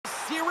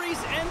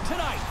series, and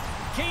tonight,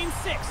 Game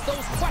 6,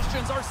 those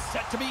questions are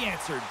set to be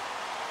answered.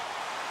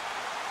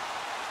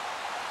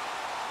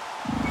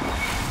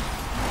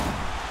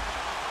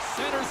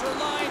 Centers are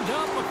lined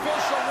up,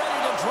 official ready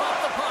to drop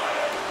the puck.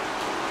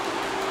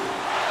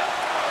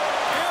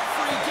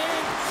 Every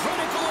game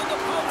critical in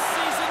the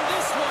postseason,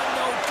 this one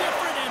no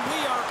different, and we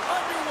are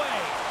underway.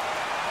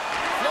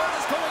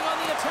 Florida's going on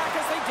the attack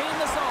as they gain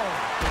the zone.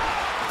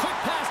 Quick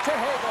pass to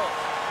Hagel.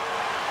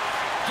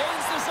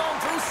 Gains the zone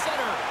through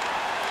center.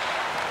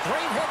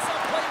 Great hits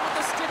up play with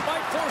the stick by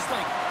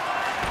Forsling.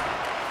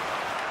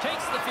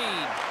 Takes the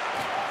feed.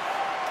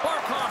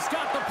 Barkov's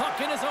got the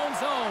puck in his own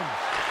zone.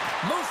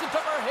 Moves it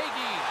to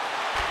Verhaeghe.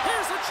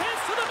 Here's a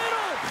chance to the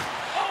middle.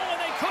 Oh, and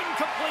they couldn't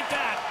complete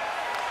that.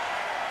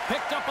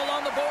 Picked up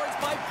along the boards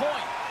by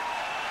Point.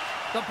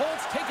 The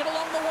Bolts take it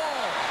along the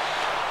wall.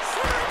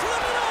 Center to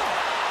the middle.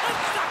 And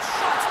that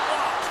shot's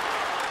blocked.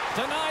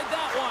 Denied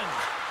that one.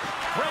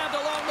 Grabbed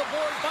along the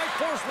boards by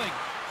Forsling.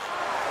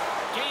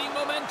 Gaining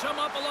momentum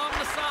up along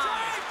the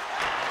side.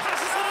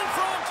 Passes it in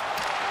front.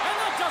 And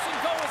that doesn't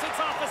go as it's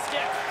off the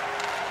stick.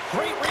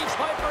 Great reach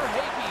by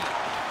Verhaeghe.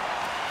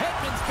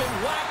 Hedman's been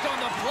whacked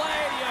on the play.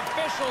 The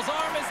official's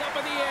arm is up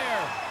in the air.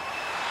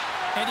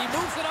 And he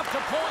moves it up to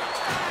Point.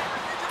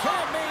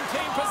 Can't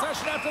maintain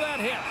possession after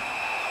that hit.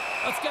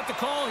 Let's get the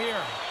call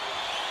here.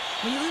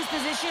 When you lose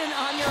position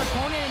on your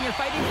opponent and you're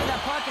fighting for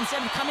that puck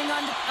instead of coming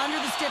under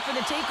the stick for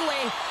the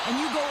takeaway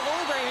and you go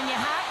over and you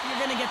hack,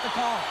 you're going to get the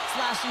call.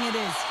 Slashing it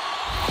is.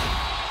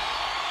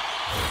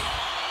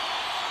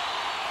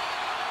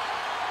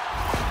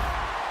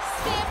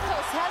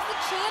 Stamkos has the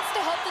chance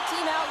to help the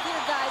team out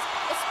here, guys,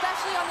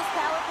 especially on this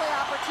power play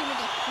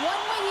opportunity.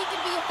 One way he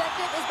can be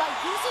effective is by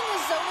using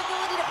his zone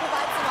ability to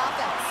provide some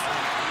offense.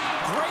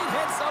 Great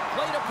heads-up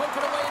play to poke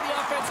it away at the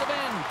offensive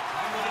end.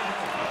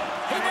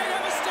 He might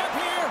have a step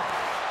here.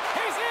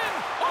 He's in,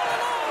 all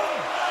alone.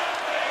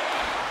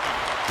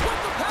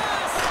 With the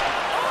pass.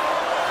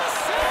 Oh, what a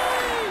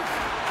save!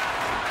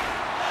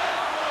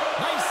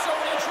 Nice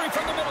zone entry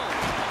from the middle.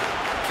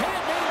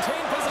 Can't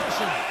maintain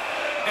possession.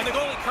 And the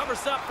goalie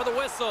covers up for the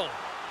whistle.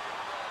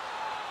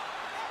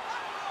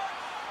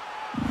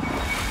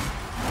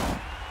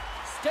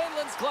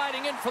 Stanley's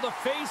gliding in for the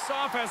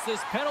face-off as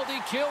this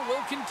penalty kill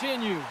will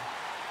continue.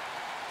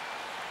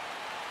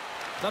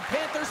 The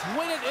Panthers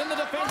win it in the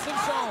defensive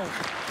zone.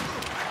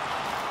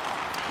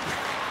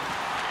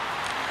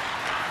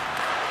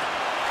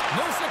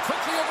 Moves it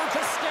quickly over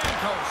to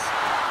Stamkos.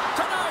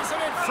 Denies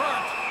him in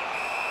front.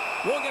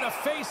 We'll get a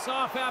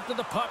face-off after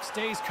the puck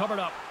stays covered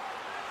up.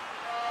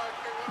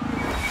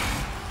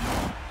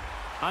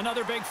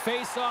 Another big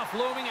face-off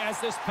looming as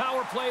this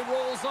power play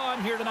rolls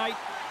on here tonight.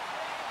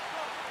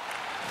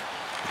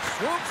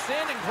 Swoops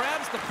in and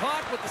grabs the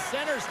puck with the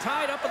centers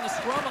tied up in the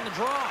scrum on the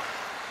draw.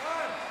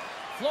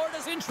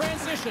 Florida's in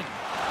transition.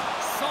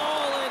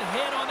 Solid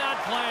hit on that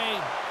play.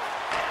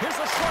 Here's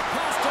a short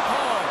pass to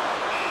Paul.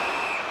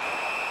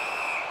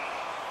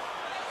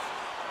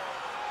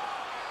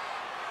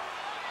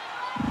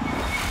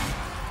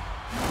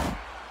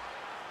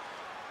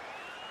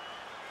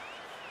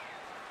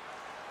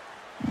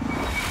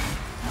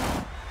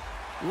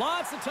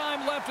 Lots of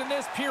time left in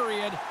this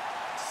period.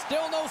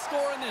 Still no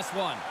score in this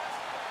one.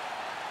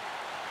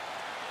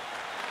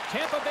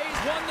 Tampa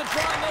Bay's won the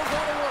draw and they'll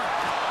go to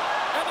work.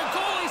 And the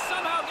goalie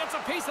somehow gets a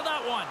piece of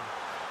that one.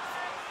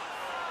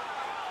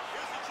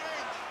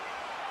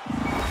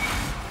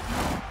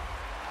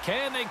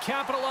 Can they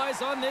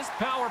capitalize on this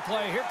power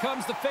play? Here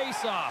comes the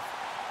face-off.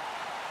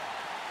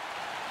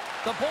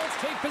 The Bolts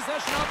take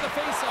possession of the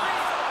face-off.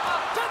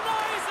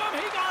 Denies him.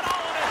 He got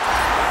all of it.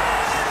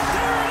 And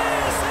there it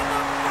is in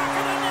the back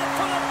of the net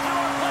for the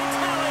power play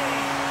tally.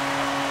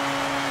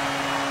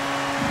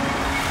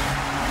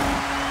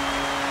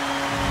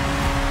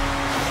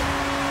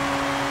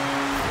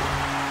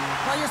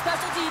 While your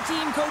specialty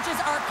team coaches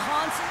are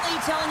constantly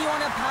telling you on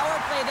a power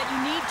play that you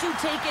need to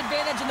take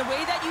advantage, and the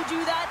way that you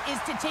do that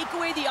is to take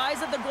away the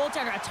eyes of the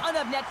goaltender. A ton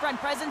of net front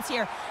presence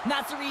here, and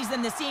that's the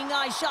reason the seeing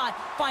eye shot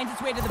finds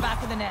its way to the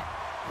back of the net.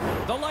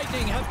 The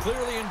Lightning have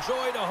clearly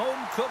enjoyed a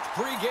home-cooked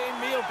pregame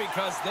meal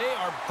because they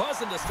are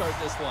buzzing to start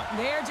this one.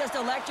 They're just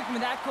electric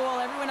with that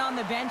goal. Everyone on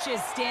the bench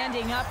is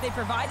standing up. They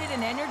provided an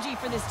energy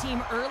for this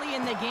team early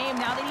in the game.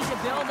 Now they need to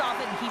build off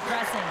it and keep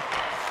pressing.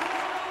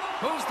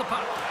 Moves the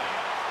puck.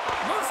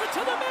 Moves it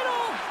to the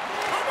middle.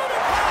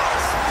 Another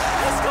pass.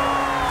 He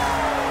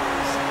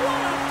scores!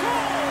 What a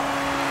goal!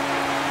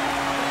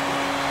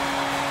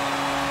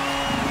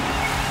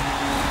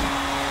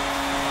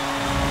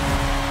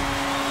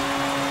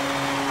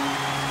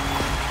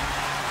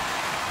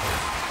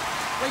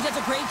 Well, he does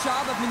a great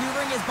job of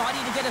maneuvering his body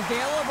to get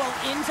available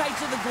in tight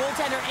to the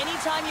goaltender.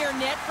 Anytime you're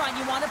net front,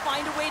 you want to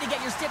find a way to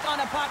get your stick on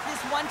a puck.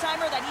 This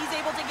one-timer that he's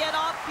able to get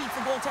off beats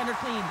the goaltender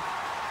clean.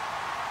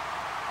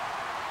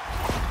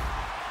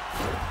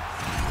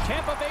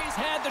 Tampa Bay's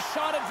had the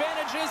shot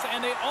advantages,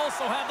 and they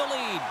also have the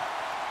lead.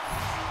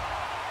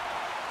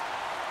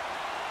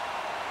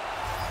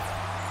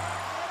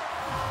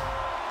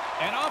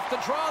 And off the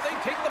draw, they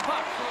take the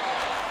puck.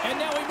 And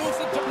now he moves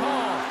it to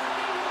Paul.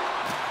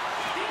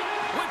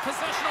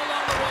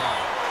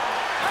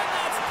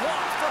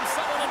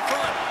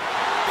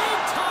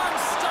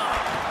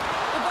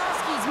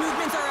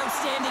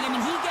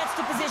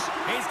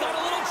 He's got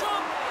a little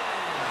jump.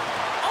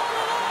 All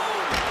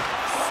alone.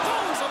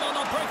 Stones him on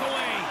the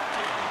breakaway.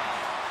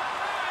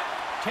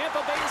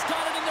 Tampa Bay's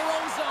got it in their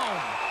own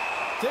zone.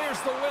 There's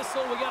the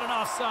whistle. We got an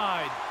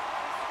offside.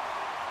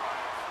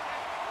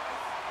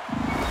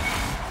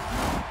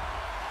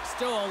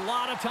 Still a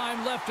lot of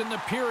time left in the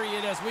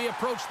period as we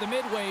approach the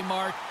midway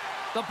mark.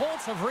 The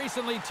Bolts have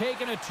recently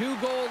taken a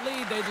 2-goal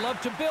lead. They'd love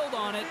to build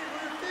on it.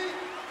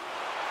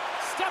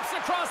 Steps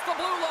across the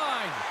blue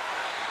line.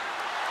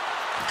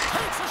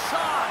 Takes a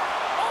shot.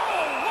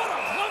 Oh, what a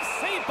glove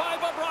save by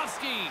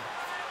Bobrovsky.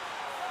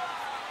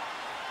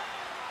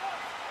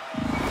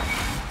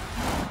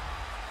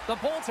 The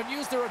Bolts have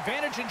used their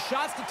advantage in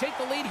shots to take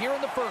the lead here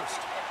in the first.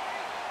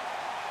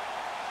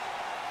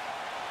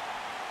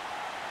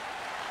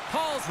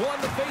 Paul's won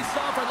the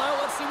face-off, and now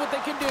let's see what they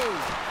can do.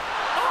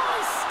 Oh,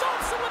 he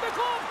stops him with a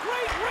glove.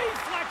 Great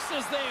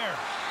reflexes there.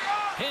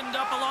 Pinned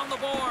up along the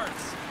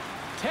boards.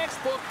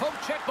 Textbook poke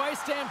check by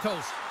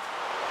Stamkos.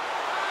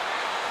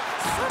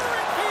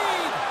 Centering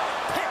feed.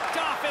 Picked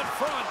off in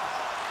front.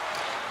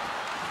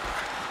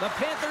 The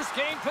Panthers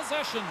gain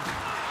possession.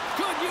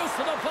 Good use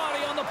of the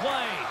body on the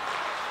play.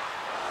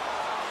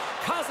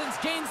 Cousins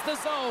gains the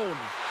zone.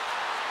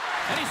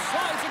 And he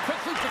slides it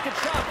quickly to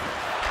Kachuk.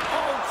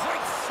 Oh,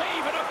 great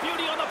save and a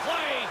beauty on the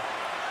play.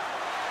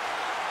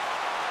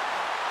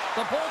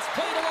 The Bolts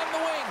played along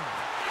the wing.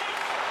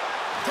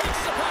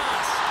 Takes the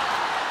pass.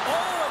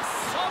 Oh, and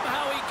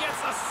somehow he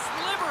gets a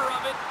sliver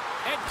of it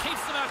and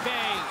keeps them at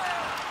bay.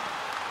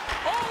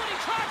 Oh, and he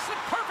tracks it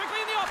perfectly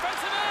in the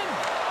offensive end.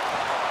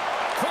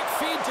 Quick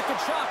feed to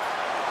Kachuk.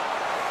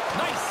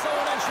 Nice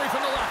zone entry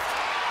from the left.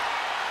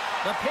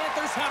 The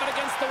Panthers have it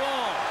against the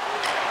wall.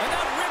 And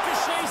that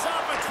ricochets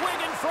off a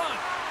twig in front.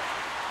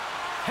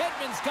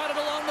 Hedman's got it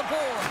along the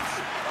boards.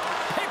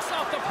 Picks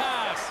off the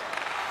pass.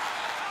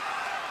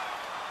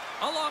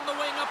 Along the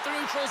wing up the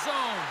neutral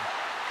zone.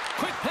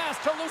 Quick pass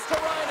to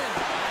Luosterainen.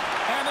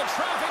 And the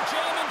traffic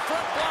jam in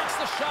front blocks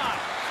the shot.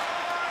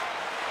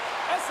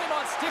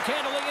 Esimont stick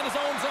handling in his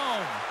own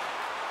zone.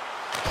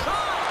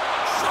 Shot!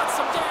 Shuts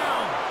him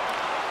down.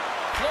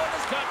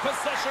 Florida's got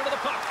possession of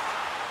the puck.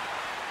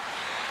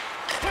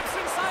 Steps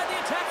inside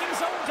the attacking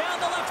zone down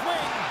the left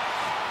wing.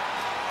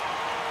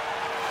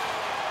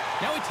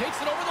 Now he takes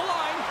it over the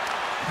line.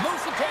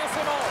 Moves it past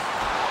it all.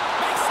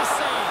 Makes the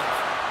save.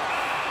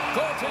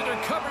 Goaltender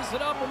covers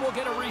it up, and we'll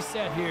get a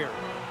reset here.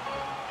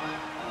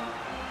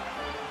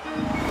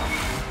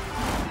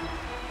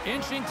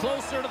 Inching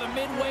closer to the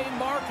midway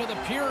mark of the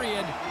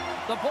period.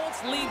 The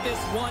Bolts lead this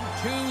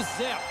 1-2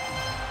 zip.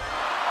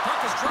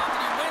 Puck is dropped,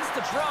 and he wins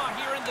the draw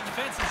here in the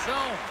defensive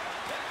zone.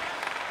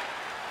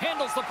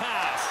 Handles the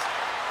pass.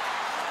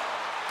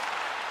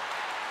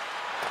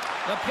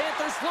 The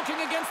Panthers looking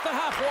against the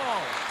half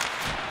wall.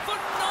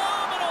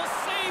 Phenomenal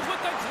save with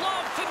the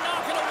glove to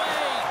knock it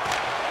away.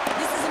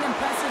 This is an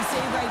impressive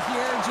save right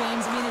here,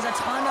 James. I mean, there's a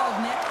ton of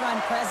net front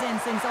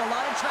presence, and so a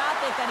lot of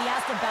traffic that he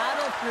has to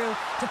battle through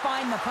to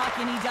find the puck,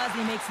 and he does,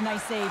 and he makes a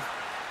nice save.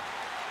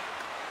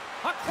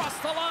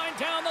 Across the line,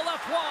 down the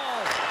left wall.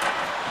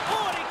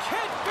 Oh, and he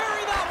can't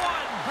bury that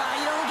one.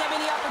 You don't get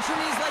many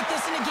opportunities like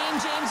this in a game,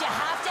 James. You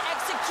have to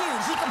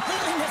execute. He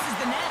completely misses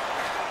the net.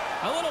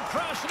 A little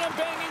crashing and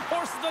banging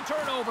forces the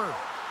turnover.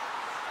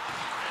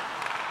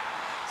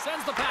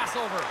 Sends the pass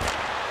over.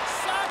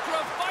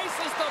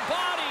 Sacrifices the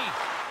body.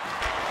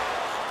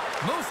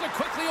 Moves it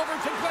quickly over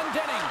to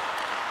Glendening.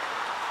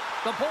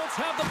 The Bolts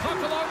have the puck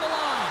along the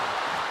line.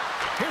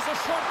 Here's a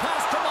short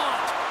pass to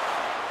Mott.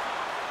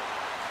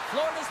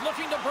 Florida's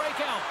looking to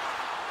break out.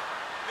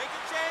 Make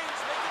a change,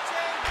 make a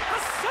change. A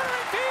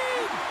centering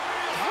feed.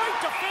 Great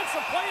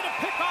defensive play to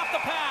pick off the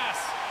pass.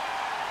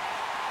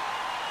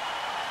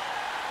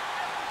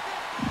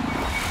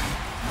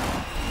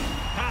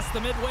 Past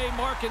the midway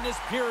mark in this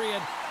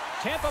period,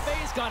 Tampa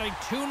Bay's got a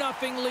 2-0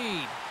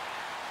 lead.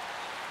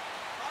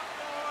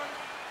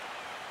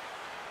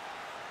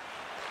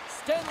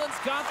 Stanley's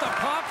got the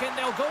puck, and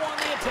they'll go on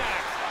the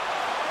attack.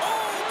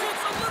 Oh,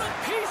 gets a little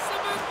piece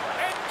of it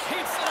and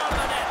keeps it out of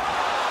the net.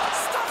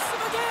 Stuffs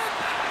him again.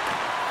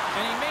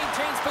 And he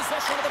maintains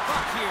possession of the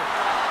puck here.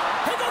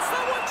 He gets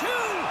that one,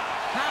 too.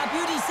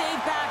 Beauty save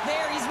back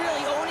there. He's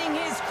really owning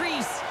his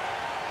crease.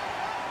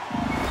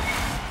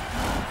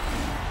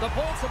 The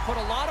Bolts have put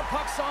a lot of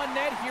pucks on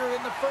net here in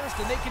the first,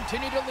 and they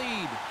continue to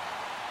lead.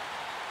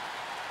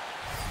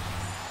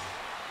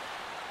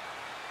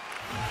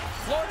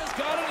 Florida's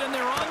got it, and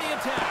they're on the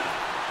attack.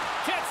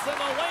 Gets in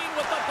the lane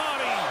with the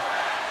body.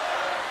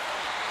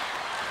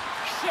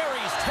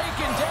 Sherry's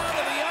taken down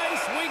to the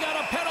ice. We got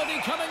a penalty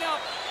coming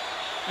up.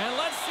 And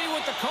let's see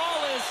what the call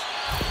is.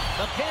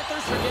 The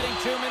Panthers are getting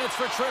 2 minutes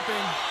for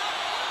tripping.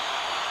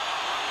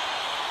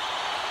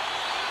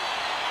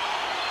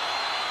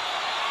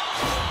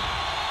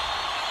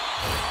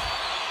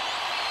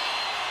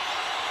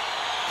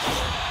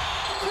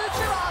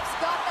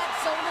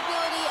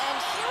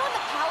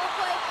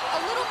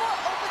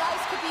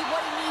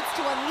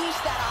 To unleash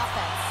that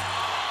offense.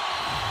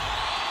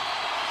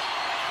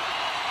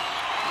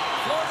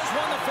 Florida's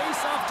won the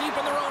face-off deep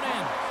in their own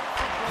end.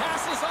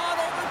 Passes on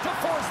over to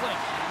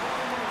Forsling.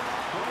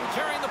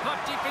 Carrying the puck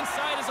deep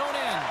inside his own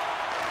end.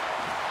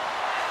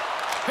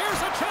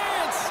 Here's a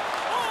chance.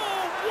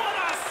 Oh, what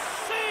a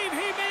save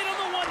he made on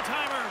the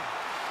one-timer.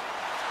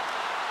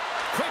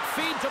 Quick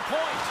feed to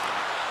point.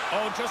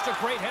 Oh, just a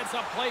great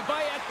heads-up play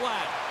by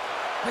Ekblad.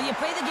 Well, you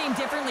play the game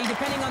differently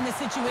depending on the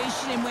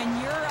situation, and when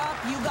you're up,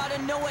 you got to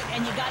know it,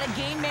 and you got to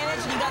game manage,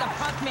 and you got to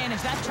puck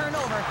manage. That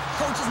turnover,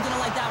 coach isn't going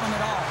to like that one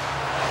at all.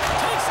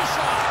 Takes a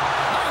shot.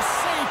 Nice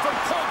save from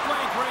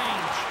point-blank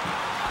range.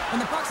 When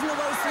the puck's in the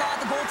low slot,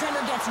 the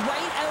goaltender gets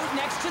right out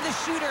next to the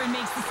shooter and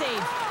makes the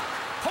save.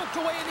 Poked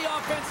away in the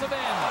offensive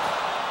end.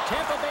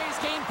 Tampa Bay's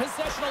gained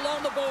possession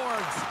along the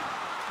boards.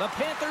 The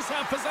Panthers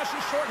have possession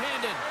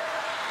shorthanded.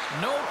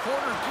 No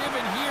quarter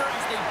given here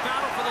as they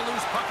battle for the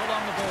loose puck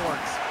along the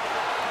boards.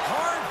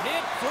 Hard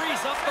hit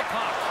frees up the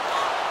puck.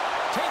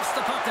 Takes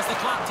the puck as the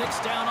clock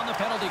ticks down on the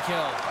penalty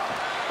kill.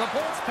 The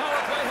Bolts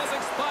power play has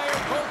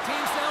expired. Both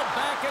teams now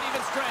back at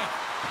even strength.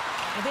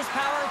 Well, this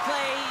power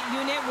play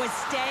unit was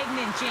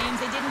stagnant, James.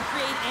 They didn't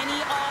create any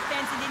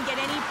offense. They didn't get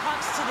any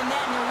pucks to the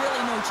net, and there were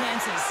really no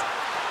chances.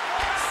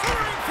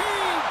 Scoring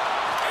feed!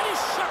 And he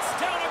shuts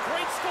down a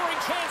great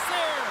scoring chance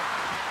there.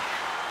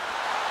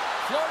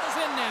 Florida's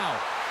in now.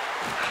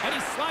 And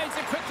he slides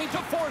it quickly to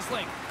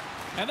Forsling.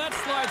 And that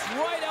slides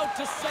right out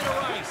to center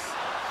ice.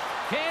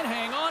 Can't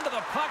hang on to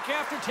the puck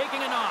after taking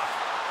a knock.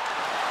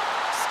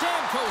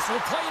 Stamkos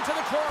will play into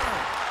the corner.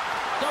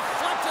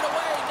 Deflected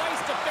away.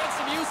 Nice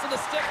defensive use of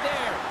the stick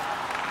there.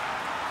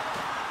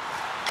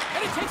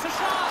 And he takes a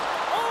shot.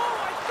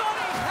 Oh, I thought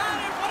he had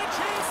it. What a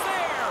chance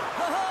there.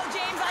 Oh,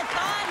 James, I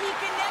thought he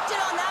connected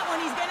on that one.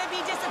 He's going to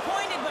be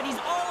disappointed, but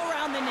he's all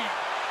around the net.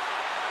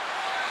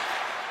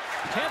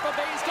 Tampa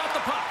Bay's got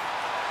the puck.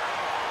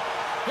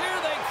 Here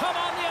they come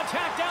on the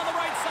attack down the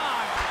right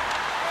side.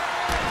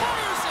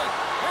 Fires it,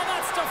 and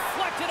that's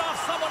deflected off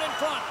someone in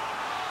front.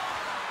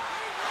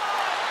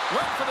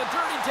 Went for the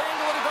dirty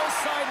dangle, and it goes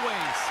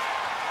sideways.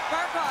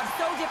 Barkov's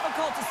so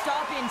difficult to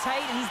stop in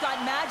tight, and he's got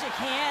magic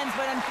hands,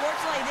 but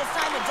unfortunately this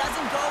time it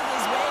doesn't go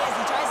his way as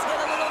he tries to get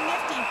a little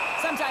nifty.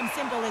 Sometimes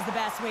simple is the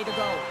best way to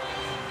go.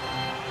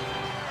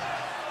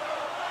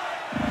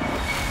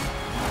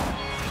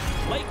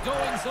 Late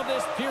goings of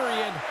this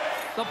period.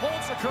 The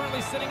Bolts are currently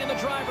sitting in the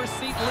driver's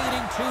seat,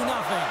 leading 2-0.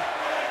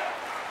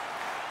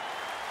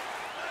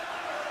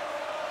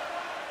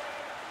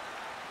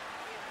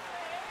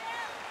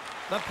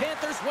 The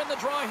Panthers win the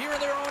draw here in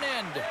their own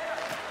end.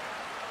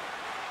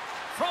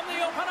 From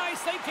the open ice,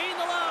 they gain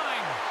the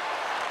line.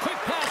 Quick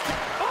pass.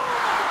 Oh,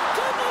 my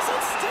goodness,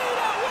 it stayed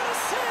out. What a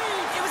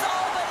save. It was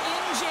all but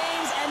in,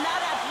 James, and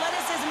that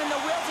athleticism and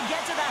the will to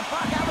get to that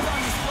puck, that was on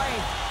display.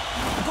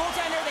 The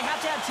goaltender, they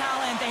have to have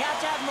talent, they have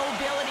to have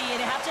mobility, and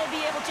they have to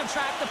be able to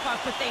track the puck,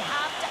 but they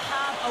have to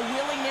have a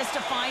willingness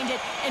to find it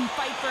and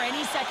fight for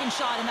any second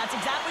shot, and that's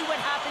exactly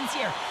what happens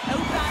here.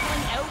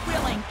 Out-battling,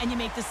 out-willing, and you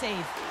make the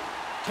save.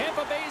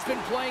 Tampa Bay's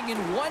been playing in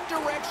one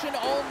direction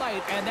all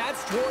night, and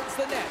that's towards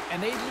the net,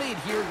 and they lead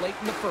here late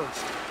in the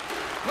first.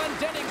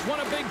 Glendening's won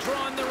a big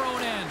draw on their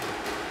own end.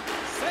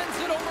 Sends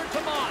it over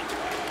to Mott.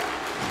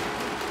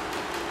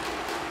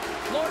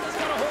 Florida's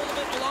got a hold of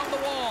it along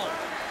the wall.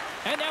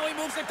 And now he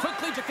moves it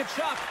quickly to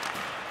Tkachuk.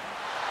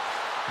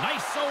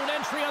 Nice zone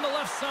entry on the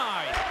left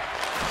side.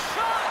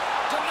 Shot!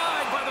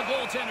 Denied by the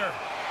goaltender.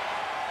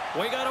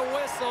 We got a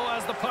whistle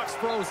as the puck's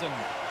frozen.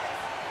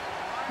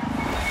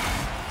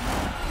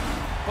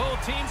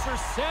 Both teams are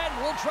set.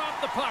 We'll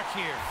drop the puck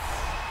here.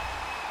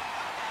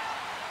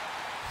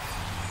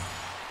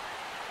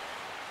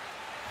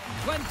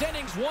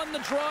 Glendening's won the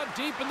draw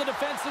deep in the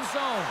defensive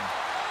zone.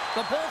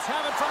 The Bolts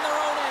have it from their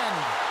own end.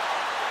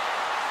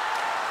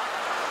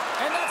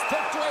 And that's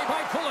poked away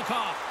by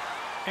Kulikov.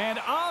 And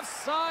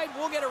offside,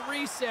 we'll get a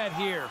reset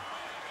here.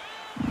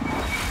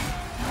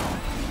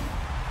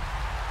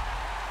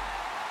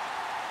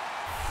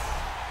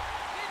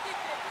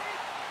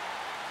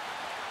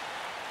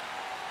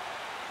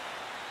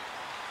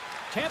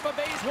 Tampa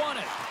Bay's won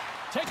it.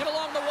 Taken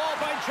along the wall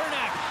by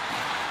Chernak.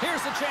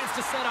 Here's a chance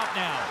to set up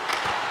now.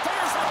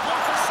 There's a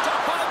blocker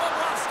stop by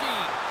Bobrovsky.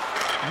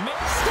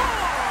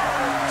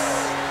 Scores!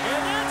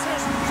 And that's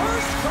his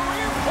first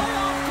career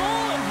playoff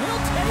goal, and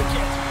he'll take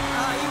it.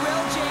 He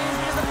will, James,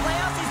 because the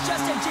playoffs is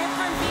just a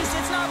different beast.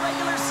 It's not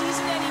regular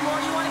season anymore.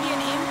 You want to be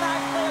an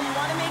impact player. You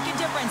want to make a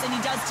difference, and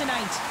he does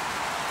tonight.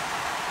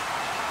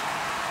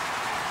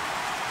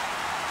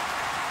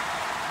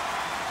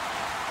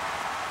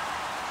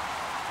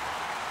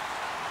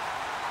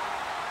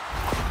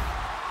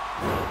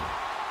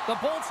 The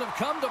Bolts have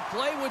come to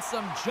play with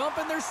some jump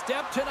in their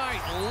step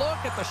tonight.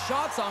 Look at the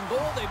shots on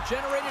goal. They've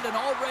generated an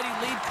already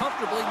lead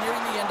comfortably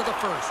nearing the end of the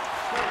first.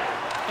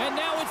 And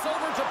now it's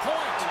over to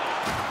Point.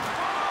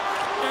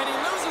 And he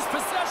loses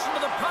possession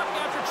of the puck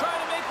after trying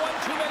to make one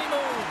too many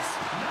moves.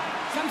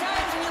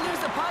 Sometimes when you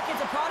lose the puck,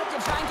 it's a product of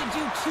trying to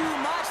do too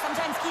much.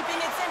 Sometimes keeping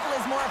it simple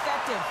is more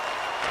effective.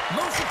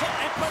 Moves it to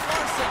Ekman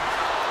Larsson.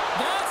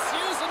 That's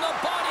using the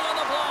body on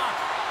the block.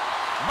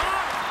 My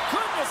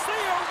goodness,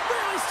 they are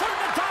really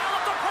starting to dial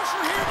up the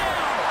pressure here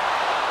now.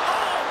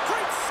 Oh,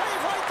 great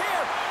save right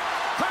there.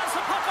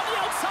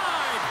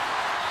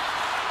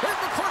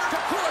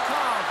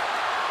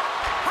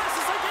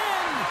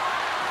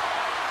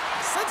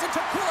 to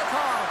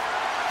Kulikov.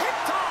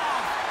 Picked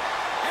off.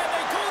 And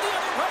they go the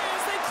other way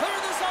as they clear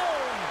the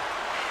zone.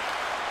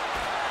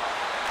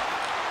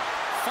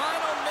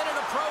 Final minute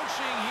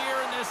approaching here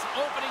in this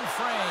opening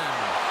frame.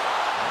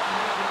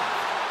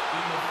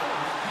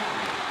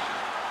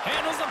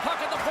 Handles the puck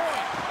at the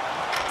point.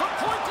 From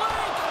point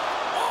blank.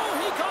 Oh,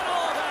 he got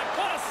all of that.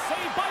 What a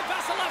save by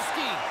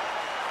Vasilevsky.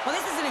 Well,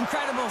 this is an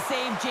incredible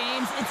save,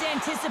 James. It's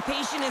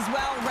anticipation as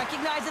well.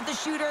 Recognize that the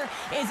shooter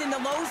is in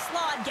the low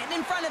slot, getting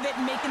in front of it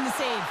and making the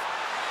save.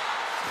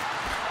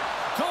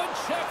 Good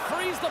check,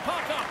 frees the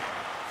puck up.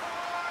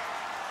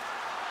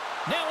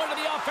 Now into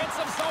the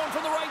offensive zone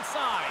from the right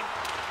side.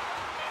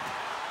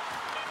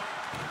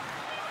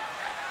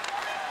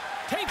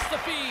 Takes the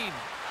feed.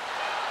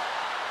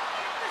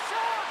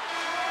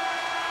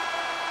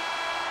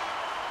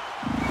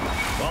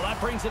 Well,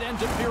 that brings an end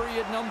to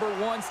period number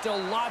 1. Still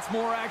lots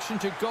more action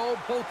to go.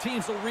 Both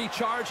teams will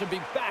recharge and be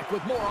back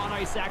with more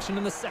on-ice action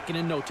in the second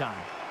in no time.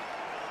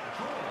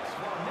 Join us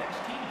for our next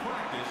team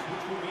practice,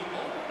 which will be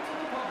open to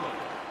the public.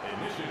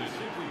 Admission is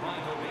simply by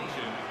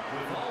donation,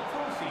 with all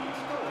proceeds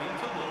going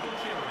to local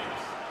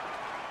charities.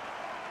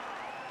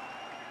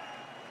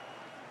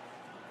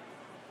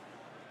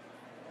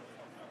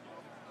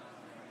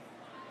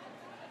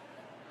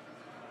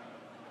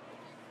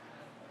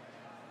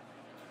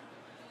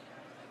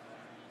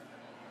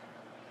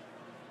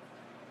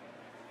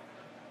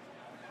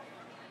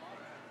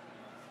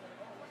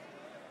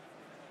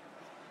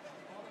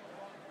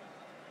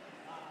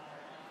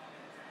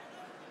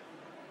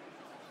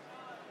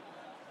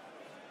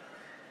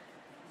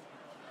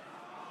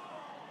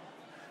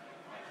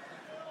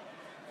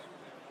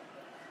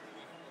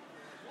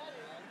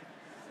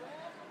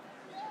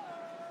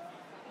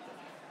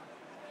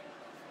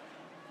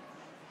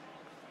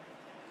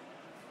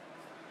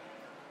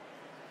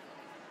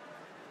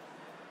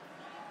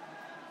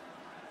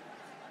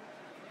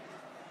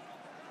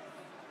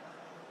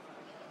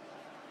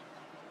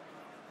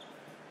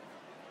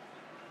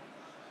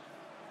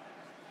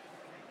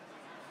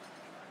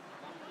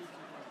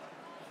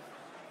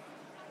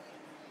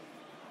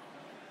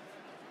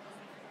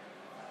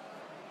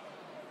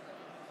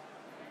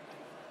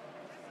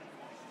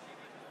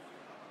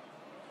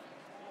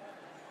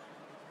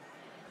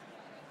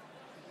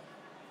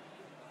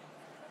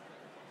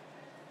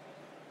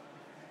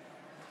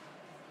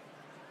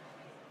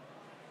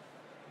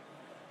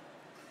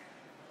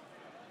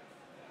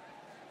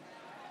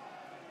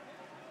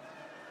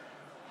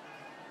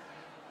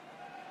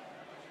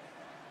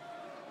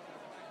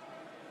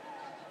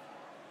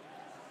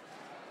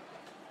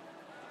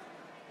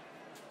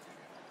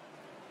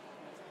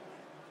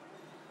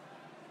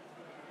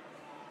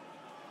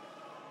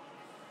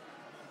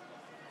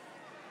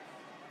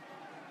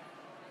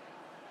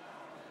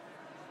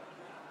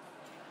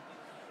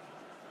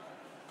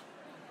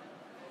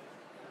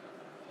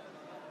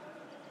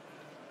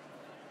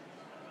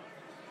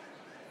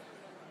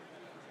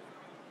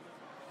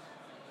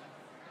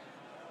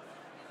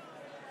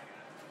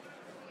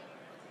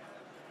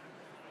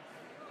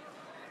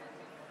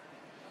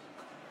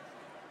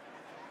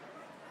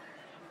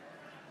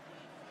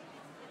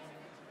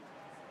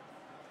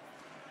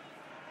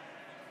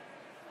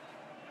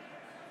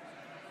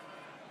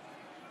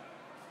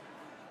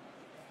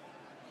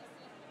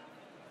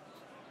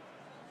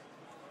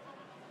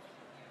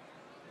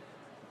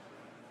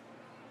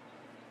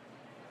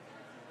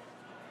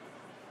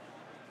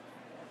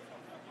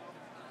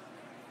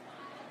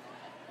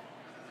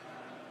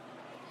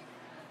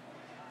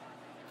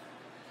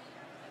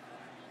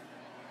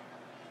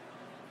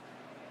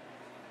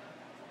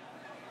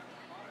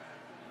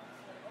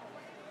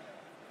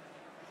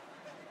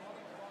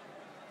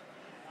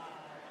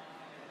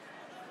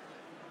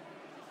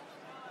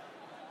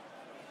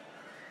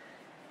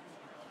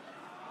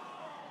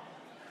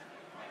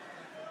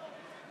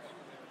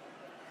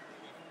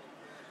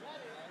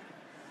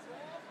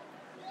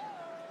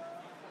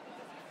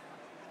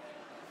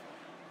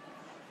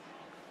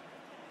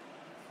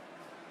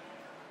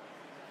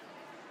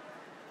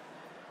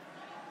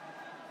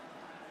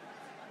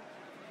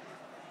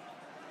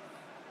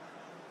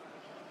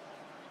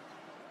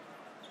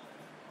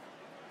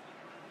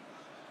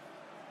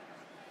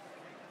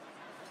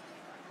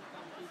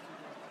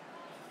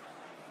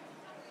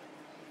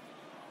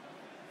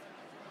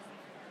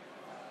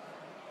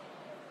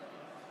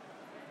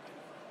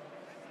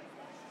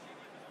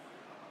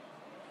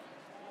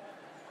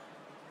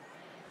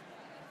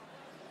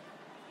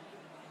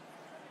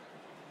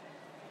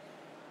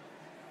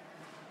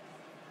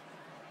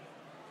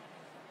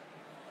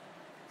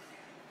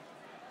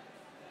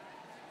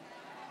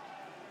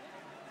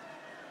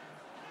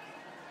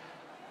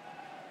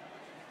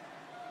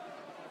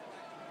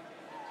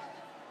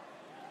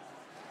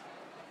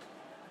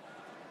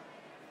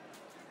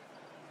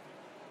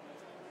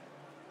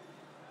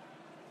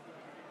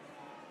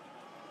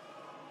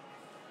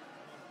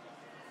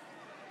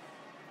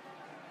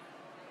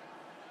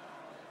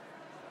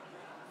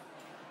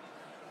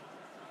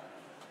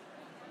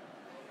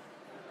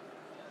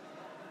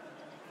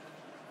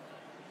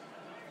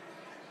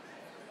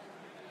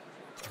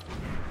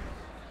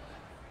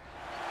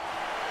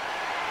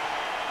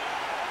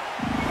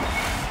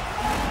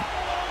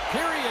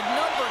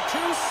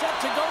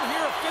 to go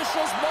here.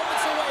 Officials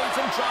moments away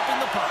from dropping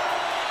the puck.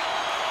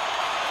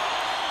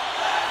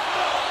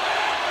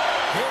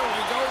 Here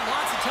we go.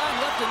 Lots of time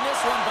left in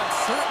this one, but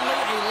certainly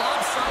a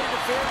lopsided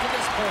affair to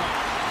this point.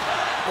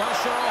 Well,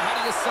 Cheryl, how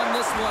do you sum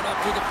this one up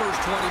through the first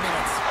 20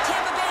 minutes?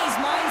 Tampa Bay's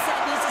mindset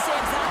needs to stay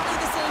exactly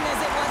the same as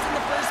it was in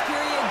the first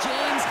period,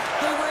 James.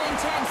 They were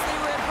intense, they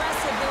were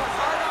aggressive, they were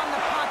hard on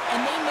the puck, and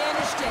they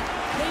managed it.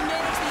 They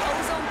managed the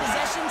ozone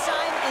possession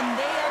side, and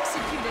they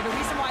executed, a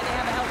reason why they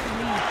have a healthy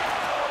lead.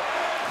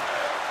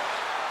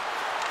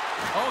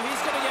 Oh,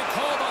 he's going to get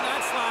called on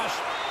that slash.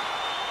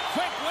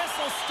 Quick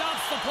whistle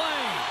stops the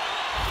play.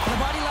 The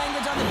body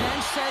language on the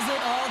bench says it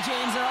all,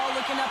 James. They're all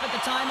looking up at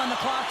the time on the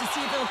clock to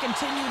see if they'll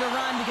continue to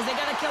run because they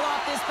got to kill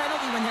off this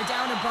penalty when they're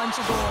down a bunch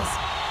of goals.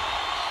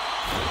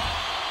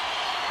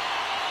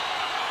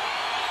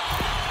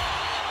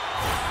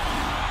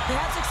 They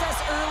had success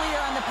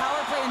earlier on the power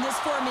play in this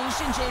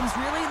formation, James.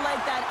 Really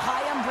like that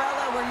high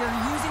umbrella where you're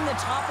using the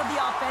top of the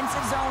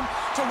offensive zone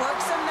to work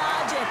some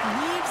magic,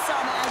 weave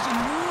some as you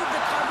move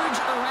the coverage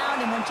around,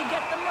 and once you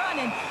get them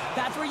running,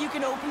 that's where you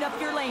can open up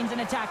your lanes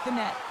and attack the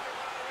net.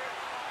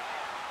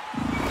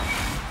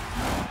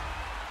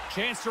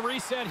 Chance to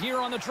reset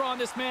here on the draw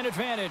on this man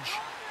advantage.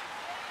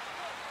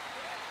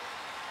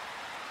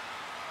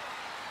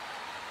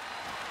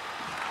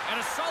 And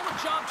a solid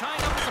job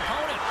tying up his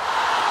opponent.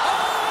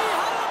 Oh, he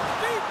had a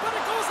beat, but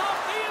it goes off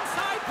the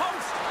inside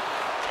post.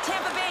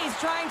 Tampa Bay is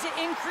trying to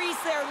increase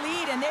their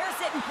lead, and they're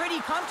sitting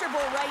pretty comfortable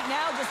right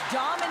now, just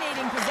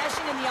dominating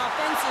possession in the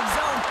offensive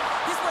zone.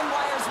 This one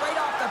wires right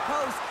off the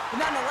post,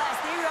 but nonetheless,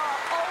 they are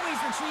always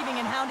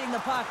retrieving and hounding the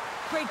puck.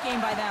 Great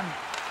game by them.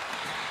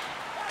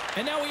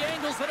 And now he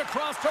angles it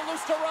across to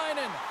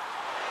Luosterainen.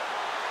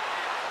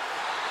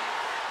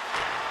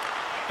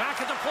 Back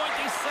at the point,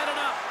 they set it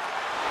up.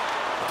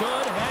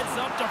 Good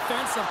heads-up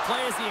defensive play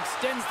as he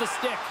extends the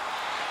stick.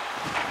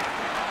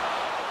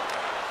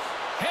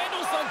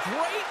 Handles a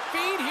great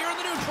feed here in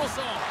the neutral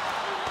zone.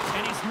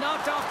 And he's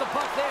knocked off the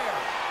puck there.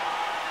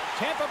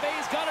 Tampa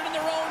Bay's got it in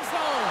their own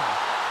zone.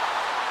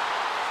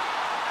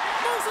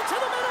 Moves it to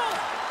the middle.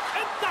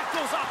 And that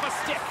goes off a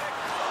stick.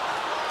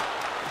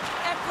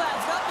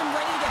 Ekblad's up and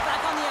ready to get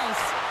back on the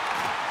ice.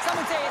 Some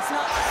would say it's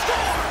not.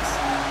 Scores!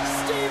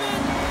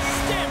 Steven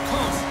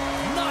Stamkos.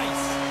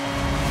 Nice.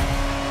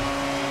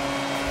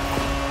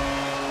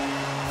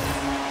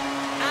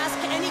 Ask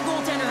any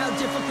goaltender how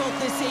difficult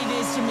this save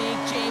is to make,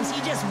 James.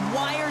 He just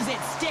wires it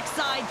stick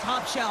side,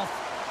 top shelf.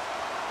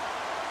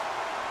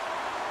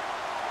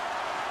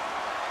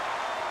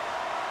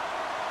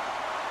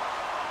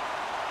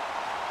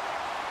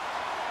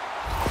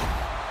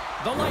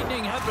 The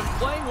Lightning have been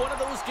playing one of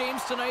those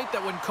games tonight that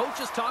when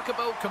coaches talk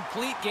about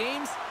complete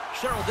games,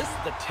 Cheryl, this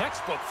is the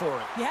textbook for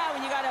it. Yeah,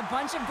 when you got a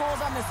bunch of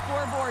goals on the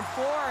scoreboard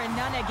for and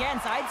none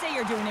against, I'd say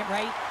you're doing it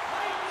right.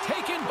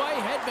 Taken by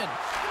Hedman.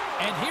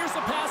 And here's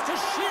the pass to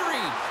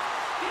Sheary.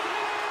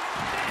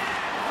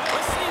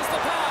 Receives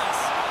the pass.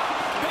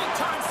 Big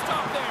time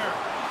stop there.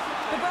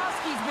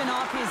 Bobrovsky's been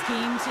off his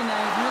game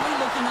tonight, really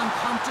looking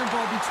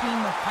uncomfortable between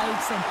the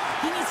pipes, and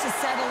he needs to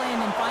settle in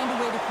and find a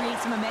way to create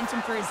some momentum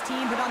for his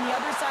team. But on the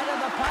other side of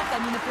the puck, I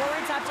mean, the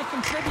forwards have to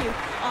contribute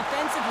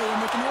offensively,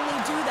 and they can only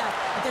do that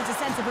if there's a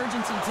sense of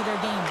urgency to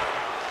their game.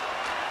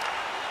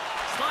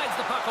 Slides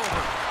the puck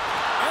over.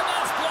 And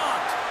that's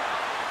blocked.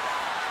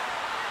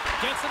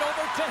 Gets it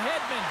over to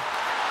Hedman.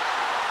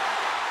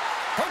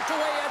 Poked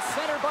away at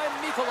center by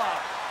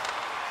Mikula.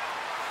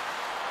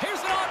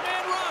 Here's an odd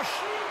man rush.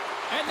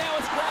 And now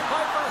it's grabbed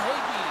by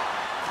Verhaeghe.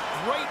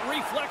 Great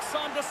reflex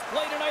on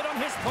display tonight on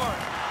his part.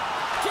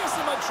 Gives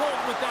him a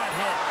jolt with that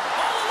hit.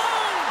 All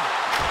alone!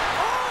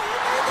 Oh, he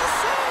made the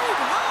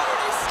save! How did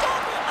he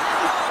stop it? I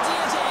have no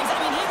idea, James. I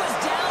mean, he was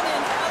down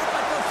and out,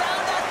 but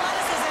profound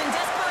athleticism and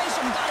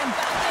desperation got him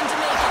back in to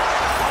make it.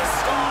 They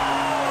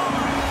score!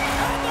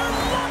 And they're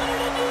loving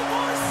it in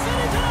Ybor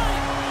City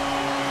tonight!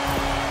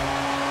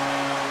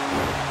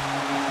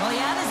 Well,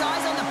 he had his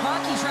eyes on the puck.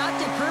 He tracked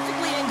it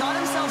perfectly and got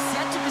himself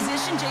set to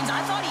position, James.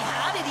 I thought he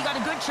had it. He got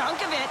a good chunk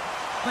of it,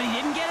 but he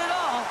didn't get it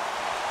all.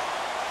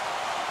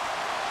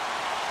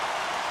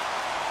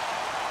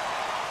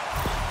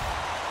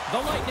 The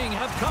Lightning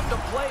have come to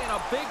play in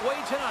a big way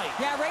tonight.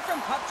 Yeah, right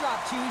from puck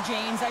drop too,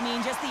 James. I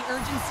mean, just the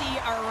urgency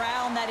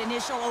around that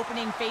initial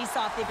opening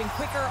face-off. They've been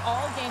quicker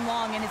all game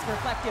long, and it's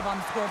reflective on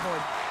the scoreboard.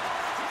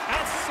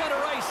 At center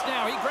ice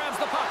now, he grabs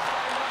the puck.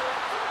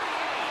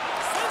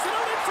 Sends it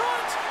out in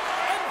front,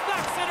 and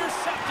that's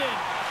intercepted.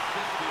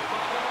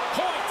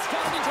 Points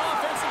coming into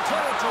offensive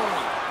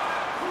territory.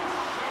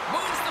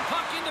 Moves the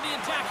puck into the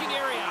attacking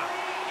area.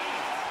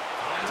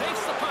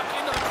 Takes the puck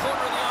into the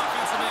corner of the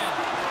offensive end.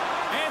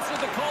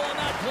 Answered the call on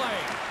that play.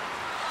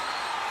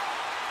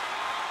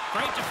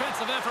 Great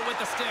defensive effort with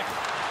the stick.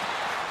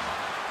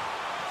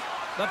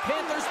 The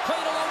Panthers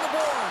played along the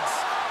boards.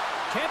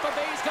 Tampa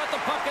Bay's got the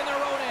puck in their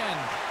own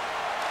end.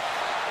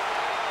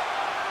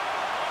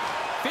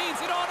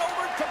 Feeds it on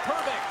over to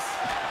Perbix.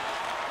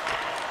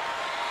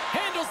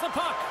 Handles the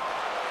puck.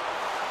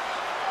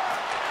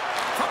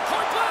 From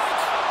point blank.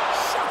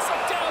 Shuts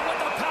it down with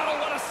the paddle.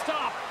 What a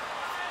stop.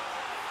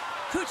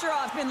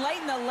 been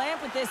lighting the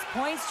lamp with this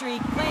point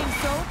streak, playing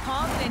so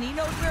confident. He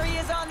knows where he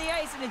is on the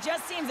ice, and it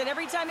just seems that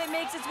every time it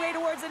makes its way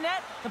towards the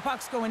net, the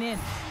puck's going in.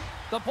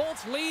 The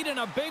Bolts lead in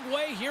a big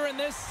way here in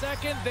this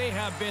second. They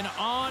have been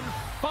on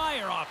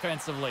fire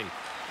offensively.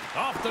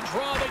 Off the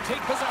draw, they take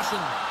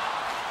possession.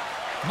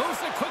 Moves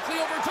it quickly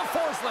over to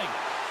Forsling.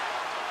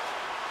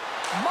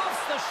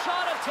 Muffs the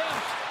shot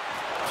attempt.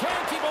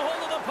 Can't keep a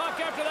hold of the puck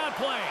after that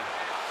play.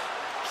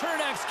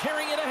 Chernak's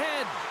carrying it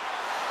ahead.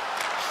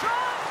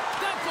 Shot!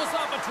 That goes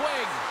off a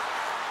twig.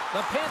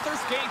 The Panthers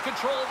gain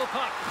control of the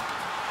puck.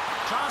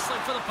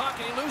 Jostling for the puck,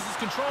 and he loses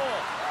control.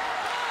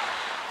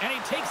 And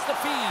he takes the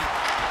feed.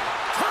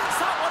 Turns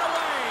that one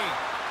away.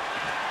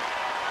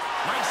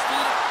 Nice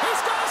feed.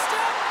 He's got a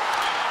step.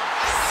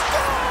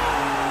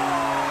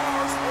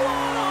 Scores!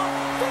 What a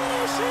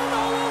finish in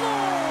all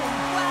alone.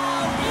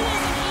 Wow, it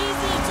isn't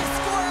easy to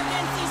score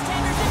against these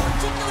Panthers, in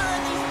particular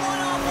in these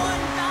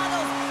one-on-one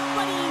battles.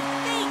 But he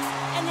fakes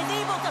and is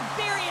able to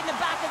bury it in the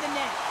back of the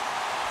net.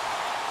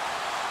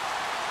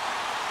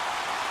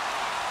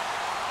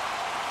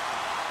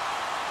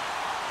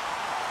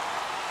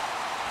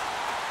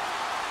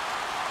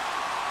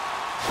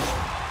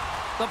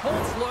 The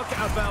Bolts look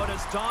about as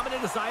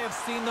dominant as I have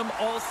seen them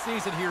all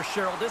season here,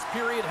 Cheryl. This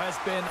period has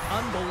been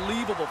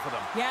unbelievable for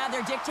them. Yeah,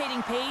 they're dictating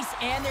pace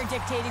and they're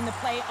dictating the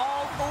play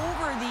all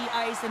over the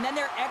ice, and then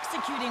they're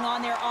executing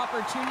on their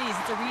opportunities.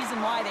 It's a reason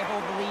why they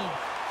hold the lead.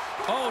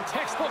 Oh,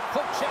 textbook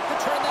poke check to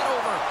turn that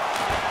over.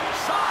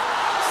 Shot!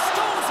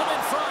 Stones him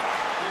in front.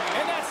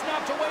 And that's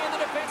knocked away in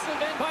the defensive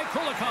end by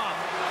Kulikov.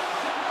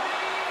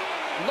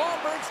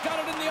 Lomberg's got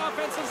it in the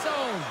offensive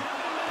zone.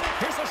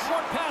 Here's a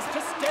short pass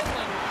to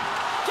Stanley.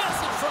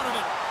 Gets in front of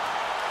it.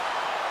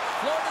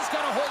 Florida's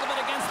got a hold of it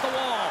against the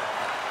wall.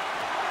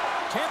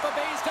 Tampa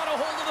Bay's got a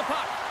hold of the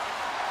puck.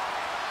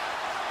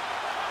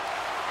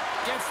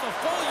 Gets the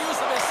full use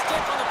of his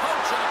stick on the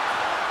poke check.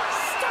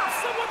 Stops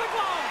him with a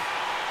glove.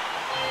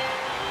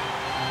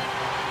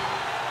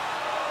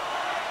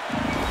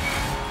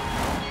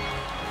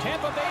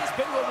 Tampa Bay's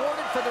been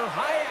rewarded for their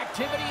high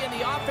activity in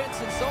the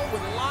offensive zone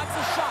with lots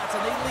of shots,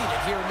 and they lead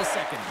it here in the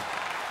second.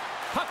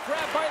 Puck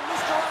grab by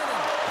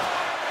Luosterainen.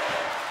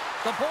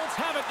 The Bolts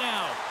have it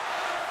now.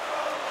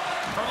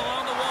 From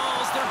along the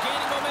walls, they're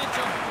gaining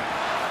momentum.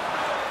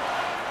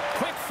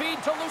 Quick feed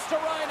to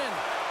Luosterainen.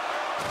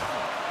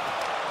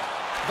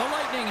 The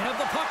Lightning have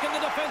the puck in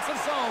the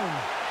defensive zone.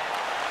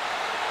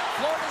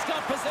 Florida's got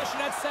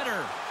possession at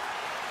center.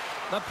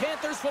 The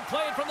Panthers will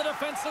play it from the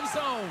defensive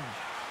zone.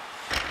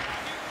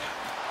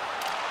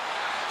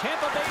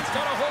 Tampa Bay's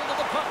got a hold of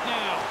the puck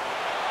now.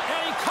 And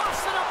he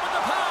coughs it up with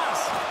the pass.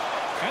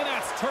 And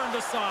that's turned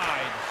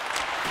aside.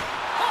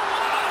 Oh,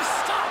 what another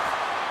stop!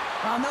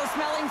 Well, no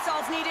smelling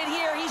salts needed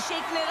here. He's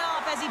shaking it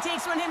off as he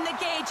takes one in the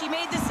cage. He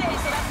made the save,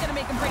 so that's going to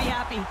make him pretty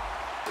happy.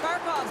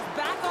 Barkov's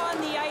back on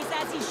the ice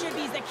as he should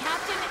be. He's the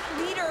captain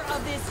leader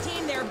of this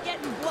team. They're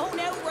getting blown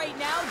out right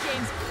now,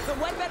 James. But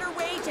what better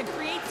way to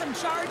create some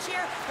charge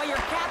here by your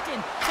captain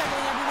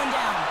settling everyone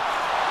down?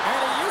 And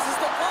he uses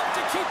the glove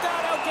to keep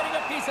that out, getting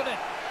a piece of it.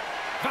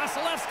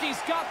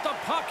 Vasilevsky's got the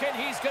puck, and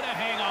he's going to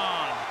hang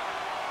on.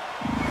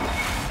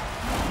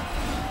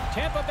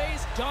 Tampa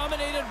Bay's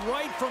dominated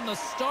right from the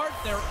start.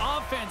 Their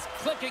offense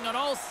clicking on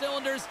all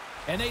cylinders,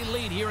 and they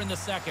lead here in the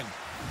second.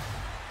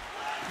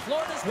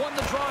 Florida's won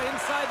the draw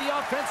inside the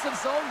offensive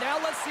zone. Now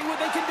let's see what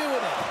they can do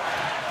with it.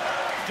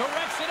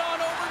 Directs it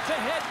on over to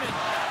Hedman.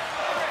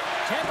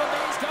 Tampa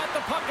Bay's got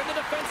the puck in the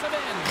defensive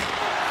end.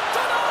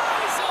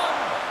 Denies him!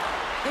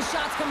 The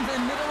shots come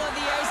from the middle of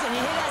the ice, and he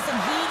has some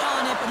heat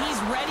on it, but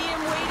he's ready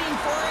and waiting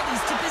for it.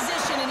 He's to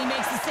position, and he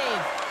makes the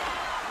save.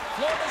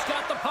 Florida's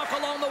got the puck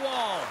along the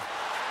wall.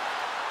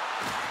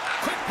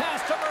 Quick pass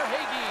to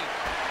Verhaeghe.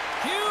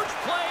 Huge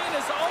play in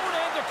his own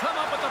end to come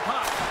up with the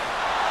puck.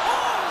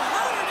 Oh,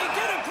 how did he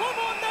get a glove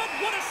on that?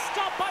 What a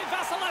stop by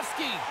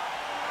Vasilevsky.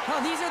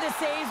 Well, these are the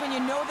saves when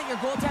you know that your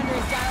goaltender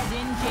is dialed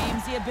in,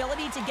 James. The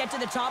ability to get to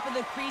the top of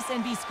the crease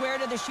and be square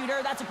to the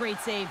shooter, that's a great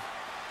save.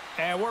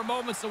 And we're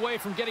moments away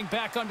from getting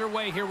back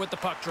underway here with the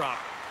puck drop.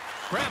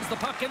 Grabs the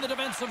puck in the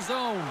defensive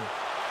zone.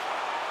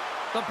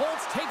 The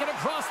Bolts take it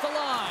across the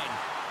line.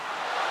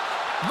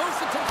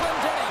 Moves it to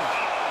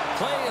Glendening.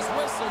 Play is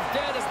whistled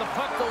dead as the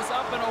puck goes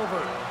up and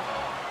over.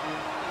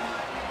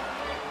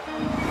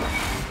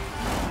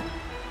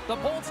 The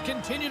Bolts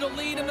continue to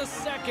lead in the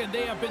second.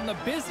 They have been the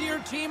busier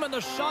team in the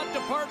shot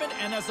department,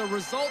 and as a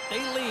result, they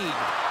lead.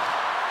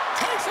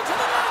 Takes it to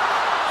the net.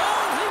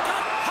 Oh, he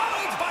got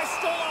howled by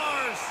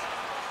Stolarz.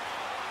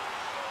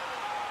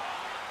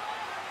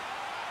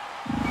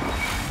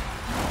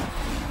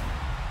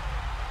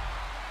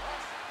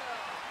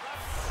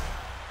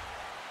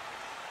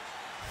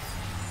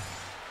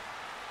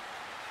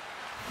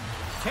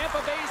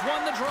 Tampa Bay's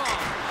won the draw.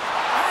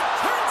 And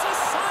turns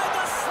aside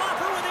the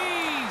slapper with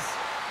ease.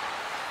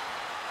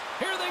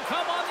 Here they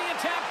come on the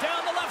attack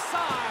down the left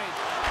side.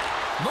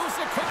 Moves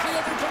it quickly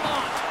over to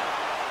Mont.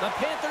 The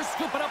Panthers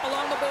scoop it up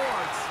along the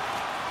boards.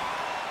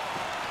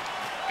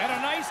 And a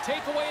nice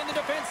takeaway in the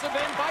defensive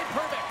end by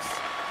Perbix.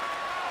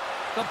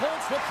 The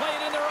Bolts will play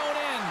it in their own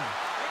end.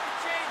 Make a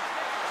change,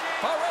 make a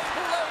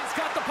Poulet's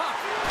got the puck.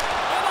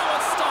 And that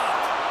one's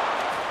stopped.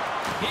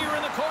 Here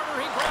in the corner,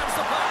 he grabs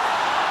the puck.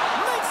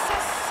 Makes a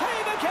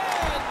save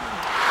again.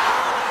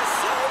 Oh, a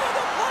save of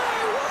the play.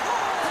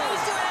 Whoa.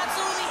 He's doing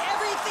absolutely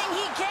everything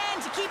he can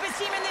to keep his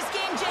team in this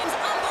game, James.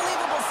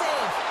 Unbelievable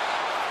save.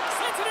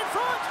 Sends it in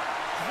front.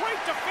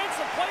 Great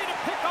defensive play to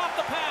pick off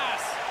the pass.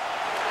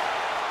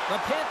 The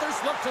Panthers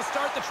look to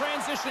start the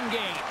transition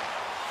game.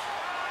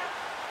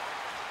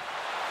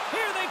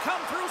 Here they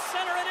come through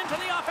center and into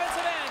the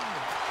offensive end.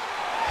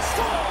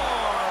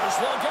 Scores!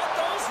 Will get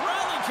those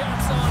rally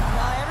caps on.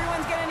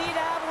 Everyone's going to need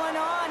to have one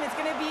on. It's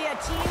going to be a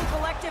team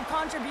collective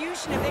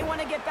contribution if they want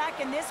to get back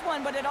in this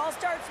one, but it all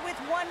starts with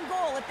one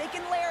goal. If they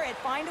can layer it,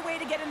 find a way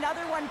to get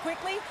another one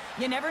quickly,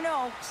 you never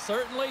know.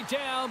 Certainly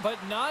down, but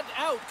not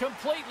out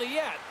completely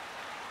yet.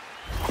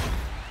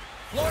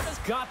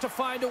 Florida's got to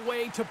find a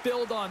way to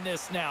build on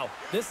this now.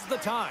 This is the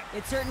time.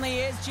 It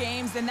certainly is,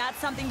 James, and that's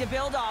something to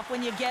build off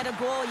when you get a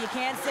goal. You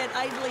can't sit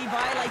idly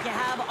by like you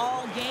have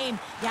all game.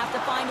 You have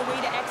to find a way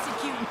to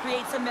execute and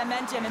create some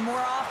momentum and more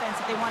offense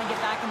if they want to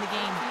get back in the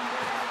game.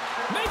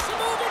 Makes a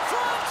move in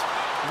front.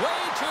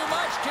 Way too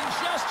much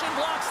congestion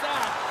blocks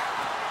that.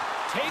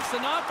 Takes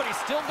enough, but he's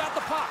still got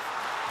the puck.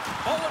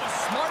 Oh, what a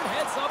smart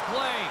heads-up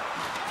play.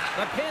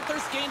 The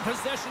Panthers gain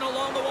possession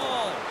along the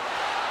wall.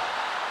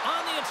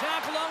 On the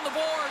attack along the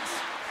boards.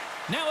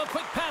 Now a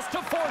quick pass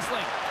to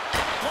Forsling.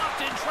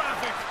 Blocked in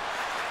traffic.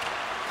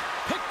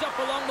 Picked up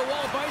along the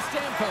wall by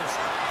Stamkos.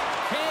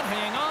 Can't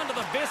hang on to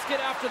the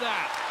biscuit after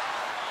that.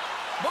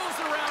 Moves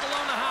it around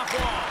along the half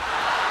wall.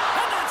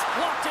 And that's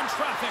blocked in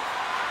traffic.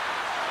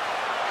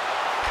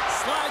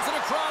 Slides it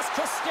across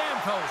to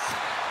Stamkos.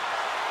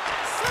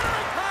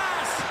 Centering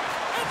pass.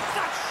 And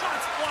that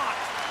shot's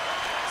blocked.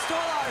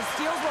 Stolar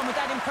steals one with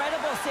that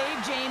incredible save,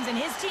 James, and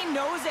his team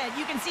knows it.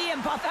 You can see him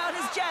puff out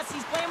his chest.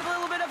 He's playing with a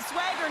little bit of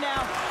swagger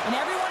now, and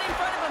everyone in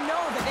front of him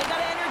knows that they got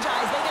to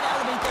energize. They got to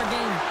elevate their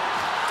game.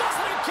 Does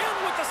it again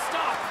with the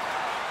stop.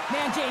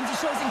 Man, James, he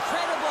shows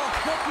incredible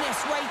quickness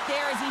right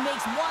there as he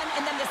makes one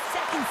and then the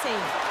second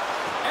save.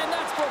 And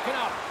that's broken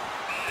up.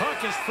 Puck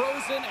is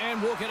frozen,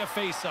 and we'll get a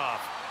face-off.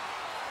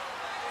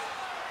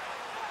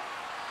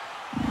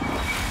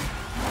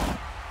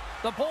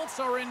 The Bolts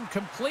are in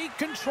complete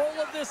control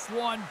of this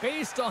one.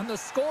 Based on the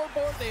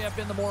scoreboard, they have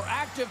been the more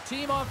active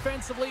team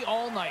offensively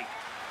all night.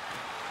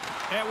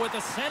 And with the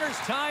centers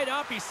tied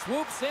up, he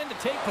swoops in to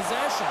take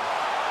possession.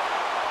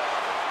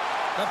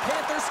 The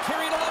Panthers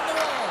carried along the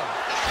wall.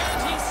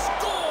 And he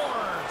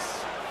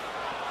scores!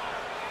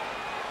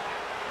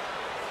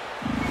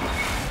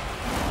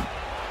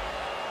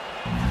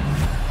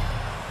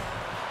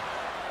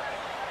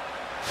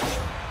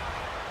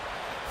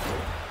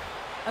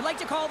 I'd like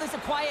to call this a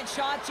quiet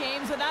shot,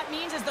 James. What that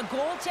means is the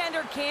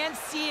goaltender can't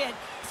see it.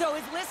 So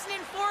he's listening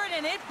for it,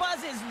 and it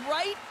buzzes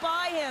right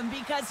by him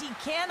because he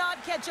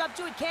cannot catch up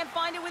to it, can't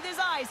find it with his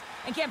eyes,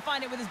 and can't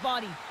find it with his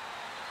body.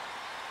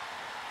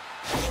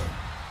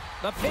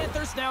 The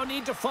Panthers now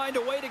need to find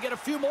a way to get a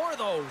few more of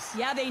those.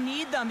 Yeah, they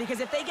need them,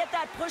 because if they get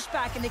that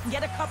pushback and they can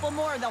get a couple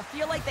more, they'll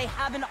feel like they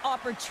have an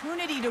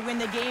opportunity to win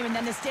the game, and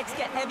then the sticks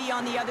get heavy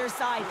on the other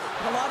side.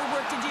 A lot of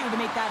work to do to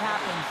make that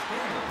happen.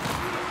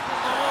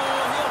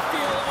 Oh, he'll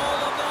feel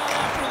all of that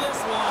after this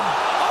one.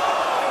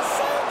 Oh, he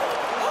saved it!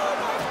 Oh,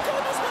 my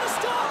goodness, what a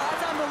stop! Oh,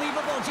 that's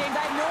unbelievable, James.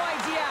 I have no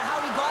idea how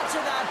he got to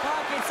that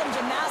puck. It's some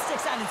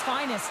gymnastics at its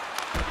finest.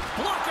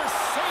 Blocker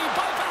saved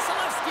by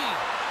Vasilevsky.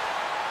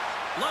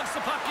 Loves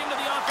the puck into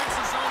the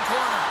offensive zone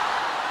corner.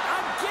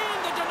 Again,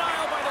 the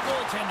denial by the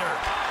goaltender.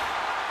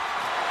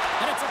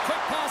 And it's a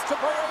quick pass to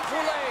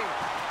Poulet.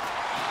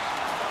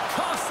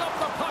 Coughs up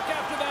the puck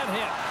after that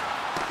hit.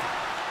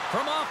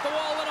 From off the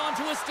wall and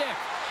onto a stick.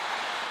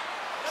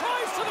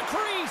 Tries to the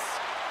crease.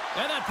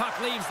 And that puck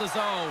leaves the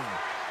zone.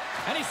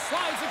 And he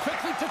slides it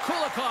quickly to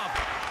Kulikov.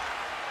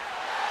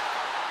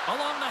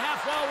 Along the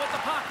half wall with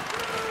the puck.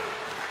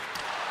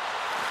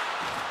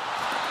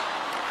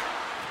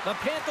 The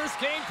Panthers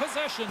gain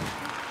possession.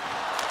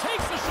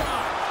 Takes the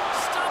shot.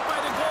 Stopped by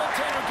the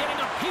goaltender, getting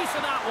a piece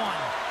of that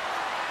one.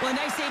 Well,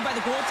 a nice save by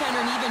the goaltender,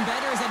 and even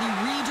better is that he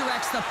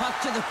redirects the puck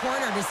to the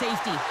corner to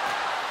safety.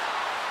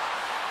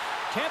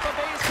 Tampa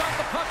Bay's got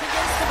the puck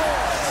against the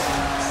boards.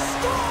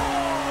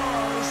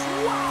 Scores!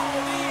 Wow,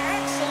 the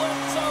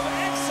excellence of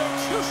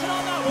execution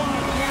on that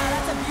one. Yeah,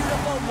 that's a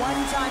beautiful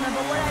one-timer,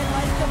 but what I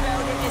like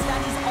about it is that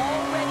he's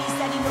already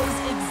said he knows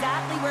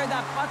exactly where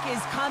that puck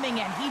is coming,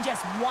 and he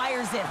just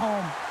wires it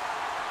home.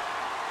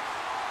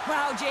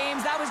 Wow,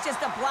 James, that was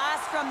just a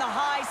blast from the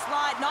high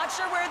slot. Not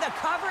sure where the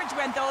coverage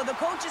went, though. The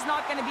coach is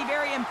not going to be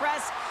very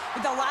impressed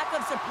with the lack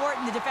of support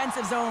in the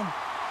defensive zone.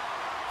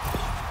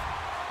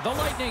 The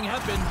Lightning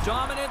have been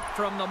dominant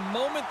from the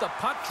moment the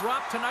puck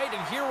dropped tonight, and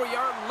here we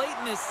are late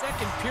in this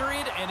second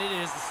period, and it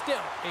is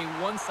still a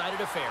one-sided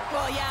affair.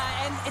 Well,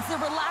 yeah, and it's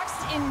the relaxed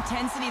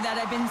intensity that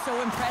I've been so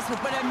impressed with.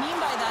 What I mean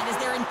by that is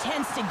they're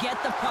intense to get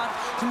the puck,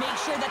 to make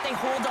sure that they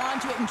hold on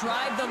to it and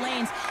drive the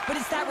lanes, but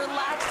it's that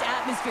relaxed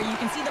atmosphere. You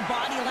can see the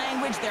body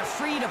language. They're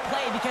free to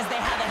play because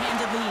they have a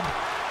handed lead.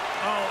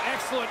 Oh,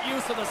 excellent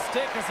use of the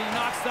stick as he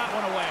knocks that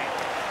one away.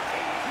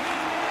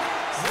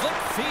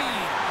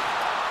 feed.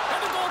 And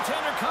the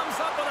goaltender comes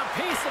up with a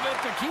piece of it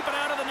to keep it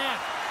out of the net.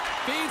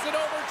 Feeds it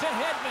over to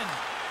Hedman.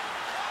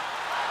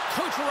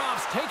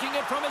 Kucherov's taking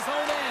it from his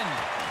own end.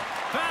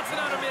 Bats it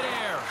out of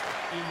midair.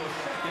 In the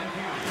second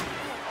period.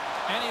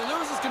 And he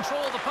loses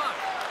control of the puck.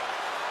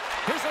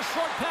 Here's a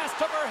short pass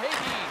to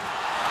Verhaeghe.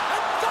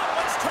 And that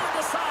one's turned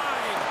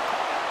aside.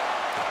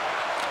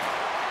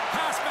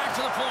 Pass back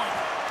to the point.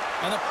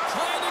 And the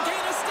trying to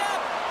gain a step.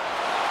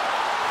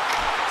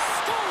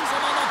 Scores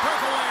him on the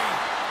breakaway.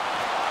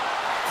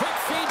 Quick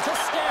feed to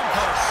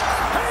Stamkos.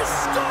 He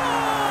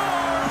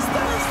scores!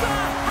 There's the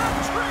hat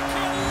trick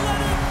and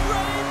let it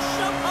rain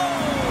Chapeau.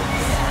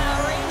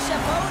 Yeah, Rain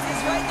Chapeau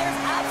is right there.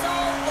 Hats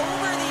all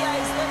over the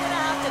ice. They're going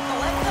to have to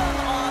collect them.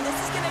 Oh, this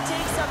is going to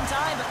take some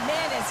time. But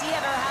man, has he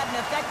ever had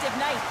an effective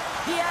night.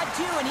 He had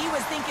 2, and he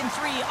was thinking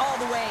 3 all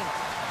the way.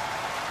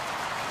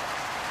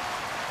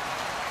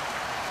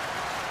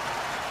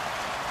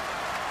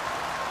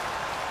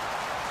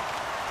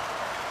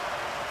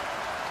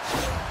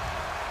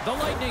 The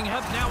Lightning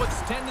have now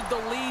extended the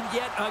lead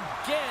yet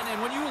again,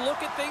 and when you look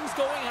at things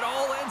going at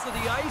all ends of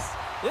the ice,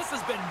 this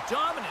has been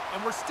dominant,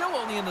 and we're still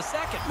only in the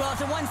second. Well,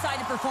 it's a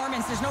one-sided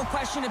performance. There's no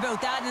question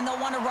about that, and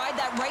they'll want to ride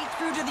that right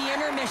through to the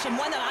intermission,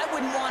 one that I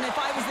wouldn't want if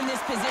I was in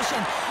this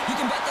position. You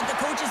can bet that the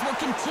coaches will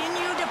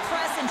continue to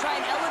press and try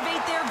and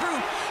elevate their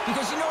group,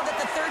 because you know that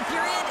the third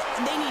period,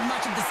 they need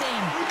much of the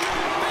same.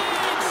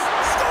 Bigs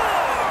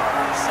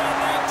scores! And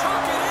they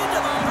took it into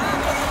the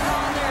back of the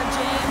net. On there,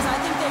 James. I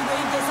think they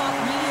waved this off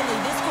immediately.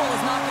 This goal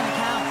is not going to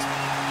count.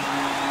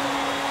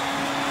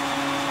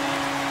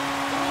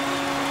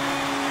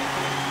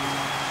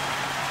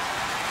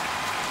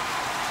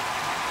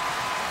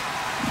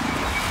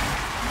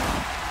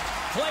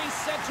 Play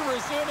set to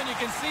resume, and you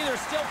can see they're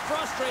still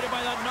frustrated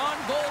by that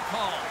non-goal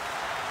call.